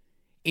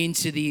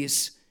into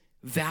these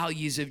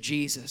values of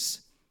Jesus.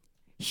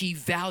 He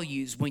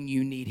values when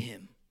you need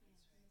him.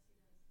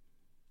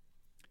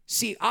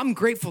 See, I'm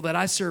grateful that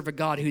I serve a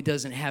God who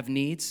doesn't have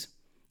needs.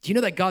 Do you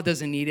know that God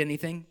doesn't need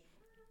anything?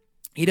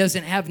 He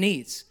doesn't have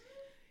needs.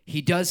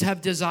 He does have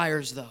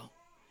desires, though.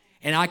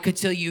 And I could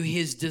tell you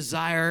his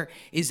desire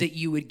is that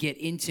you would get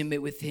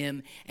intimate with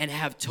him and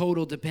have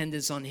total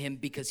dependence on him,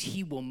 because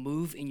he will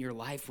move in your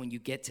life when you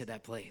get to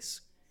that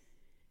place.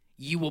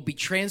 You will be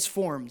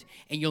transformed,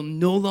 and you'll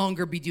no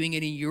longer be doing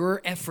it in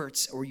your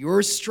efforts or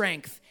your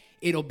strength.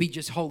 It'll be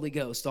just Holy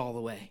Ghost all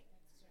the way.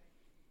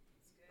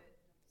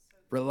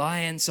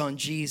 Reliance on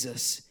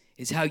Jesus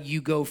is how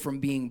you go from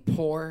being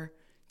poor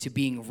to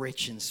being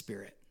rich in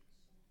spirit.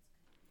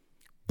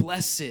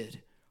 Blessed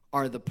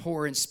are the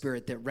poor in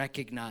spirit that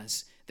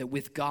recognize that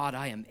with God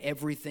I am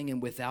everything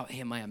and without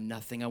him I am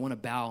nothing. I want to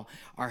bow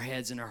our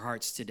heads and our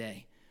hearts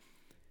today.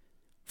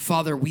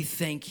 Father, we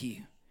thank you.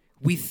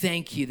 We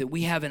thank you that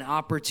we have an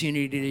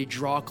opportunity to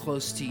draw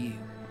close to you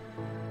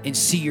and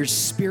see your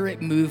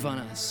Spirit move on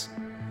us.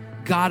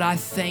 God, I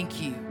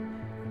thank you.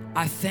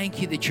 I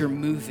thank you that you're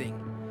moving.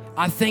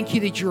 I thank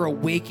you that you're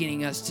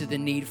awakening us to the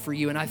need for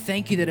you. And I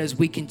thank you that as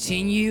we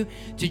continue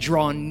to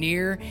draw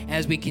near,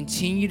 as we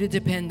continue to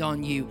depend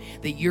on you,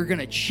 that you're going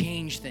to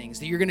change things,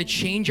 that you're going to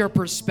change our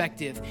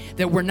perspective,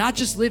 that we're not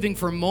just living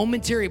for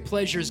momentary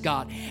pleasures,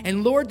 God.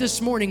 And Lord,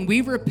 this morning,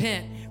 we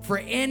repent for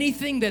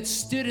anything that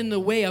stood in the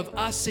way of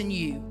us and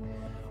you.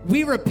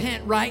 We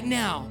repent right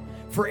now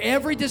for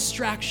every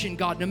distraction,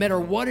 God, no matter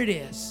what it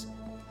is.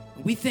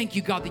 We thank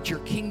you, God, that your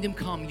kingdom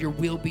come, your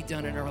will be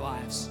done in our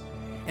lives.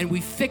 And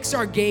we fix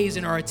our gaze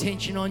and our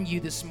attention on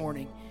you this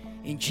morning.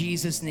 In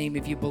Jesus' name,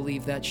 if you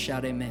believe that,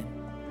 shout amen.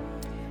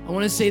 I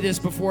want to say this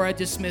before I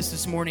dismiss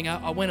this morning.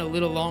 I went a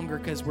little longer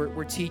because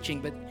we're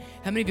teaching, but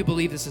how many of you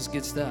believe this is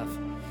good stuff?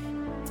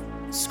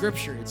 It's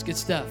scripture, it's good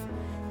stuff.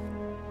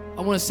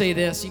 I want to say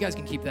this. You guys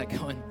can keep that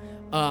going.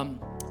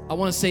 I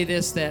want to say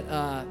this,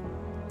 that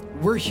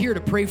we're here to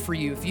pray for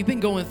you. If you've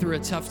been going through a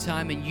tough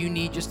time and you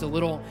need just a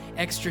little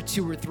extra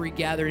 2 or 3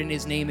 gathered in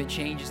his name, it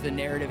changes the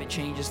narrative, it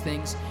changes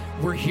things.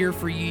 We're here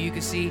for you. You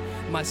can see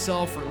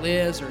myself or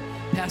Liz or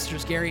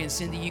Pastors Gary and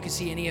Cindy. You can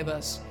see any of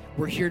us.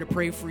 We're here to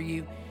pray for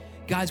you.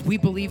 Guys, we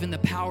believe in the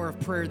power of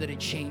prayer, that it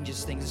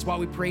changes things. That's why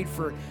we prayed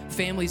for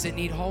families that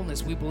need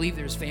wholeness. We believe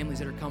there's families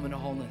that are coming to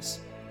wholeness.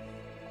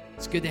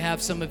 It's good to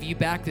have some of you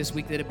back this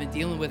week that have been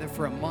dealing with it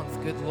for a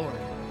month. Good Lord.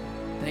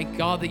 Thank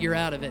God that you're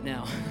out of it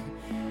now.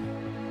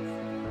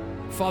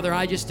 Father,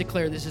 I just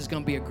declare this is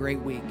going to be a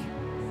great week.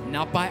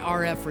 Not by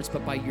our efforts,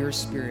 but by your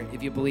Spirit.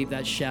 If you believe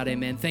that, shout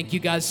amen. Thank you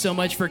guys so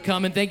much for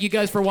coming. Thank you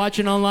guys for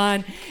watching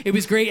online. It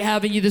was great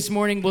having you this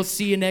morning. We'll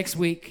see you next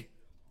week.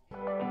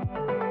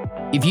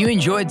 If you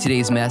enjoyed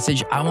today's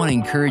message, I want to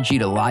encourage you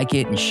to like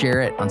it and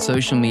share it on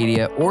social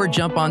media, or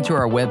jump onto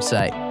our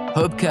website,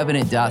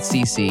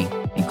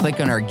 hopecovenant.cc, and click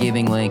on our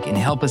giving link and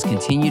help us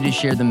continue to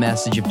share the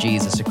message of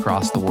Jesus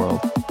across the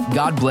world.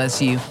 God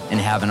bless you and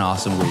have an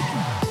awesome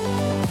week.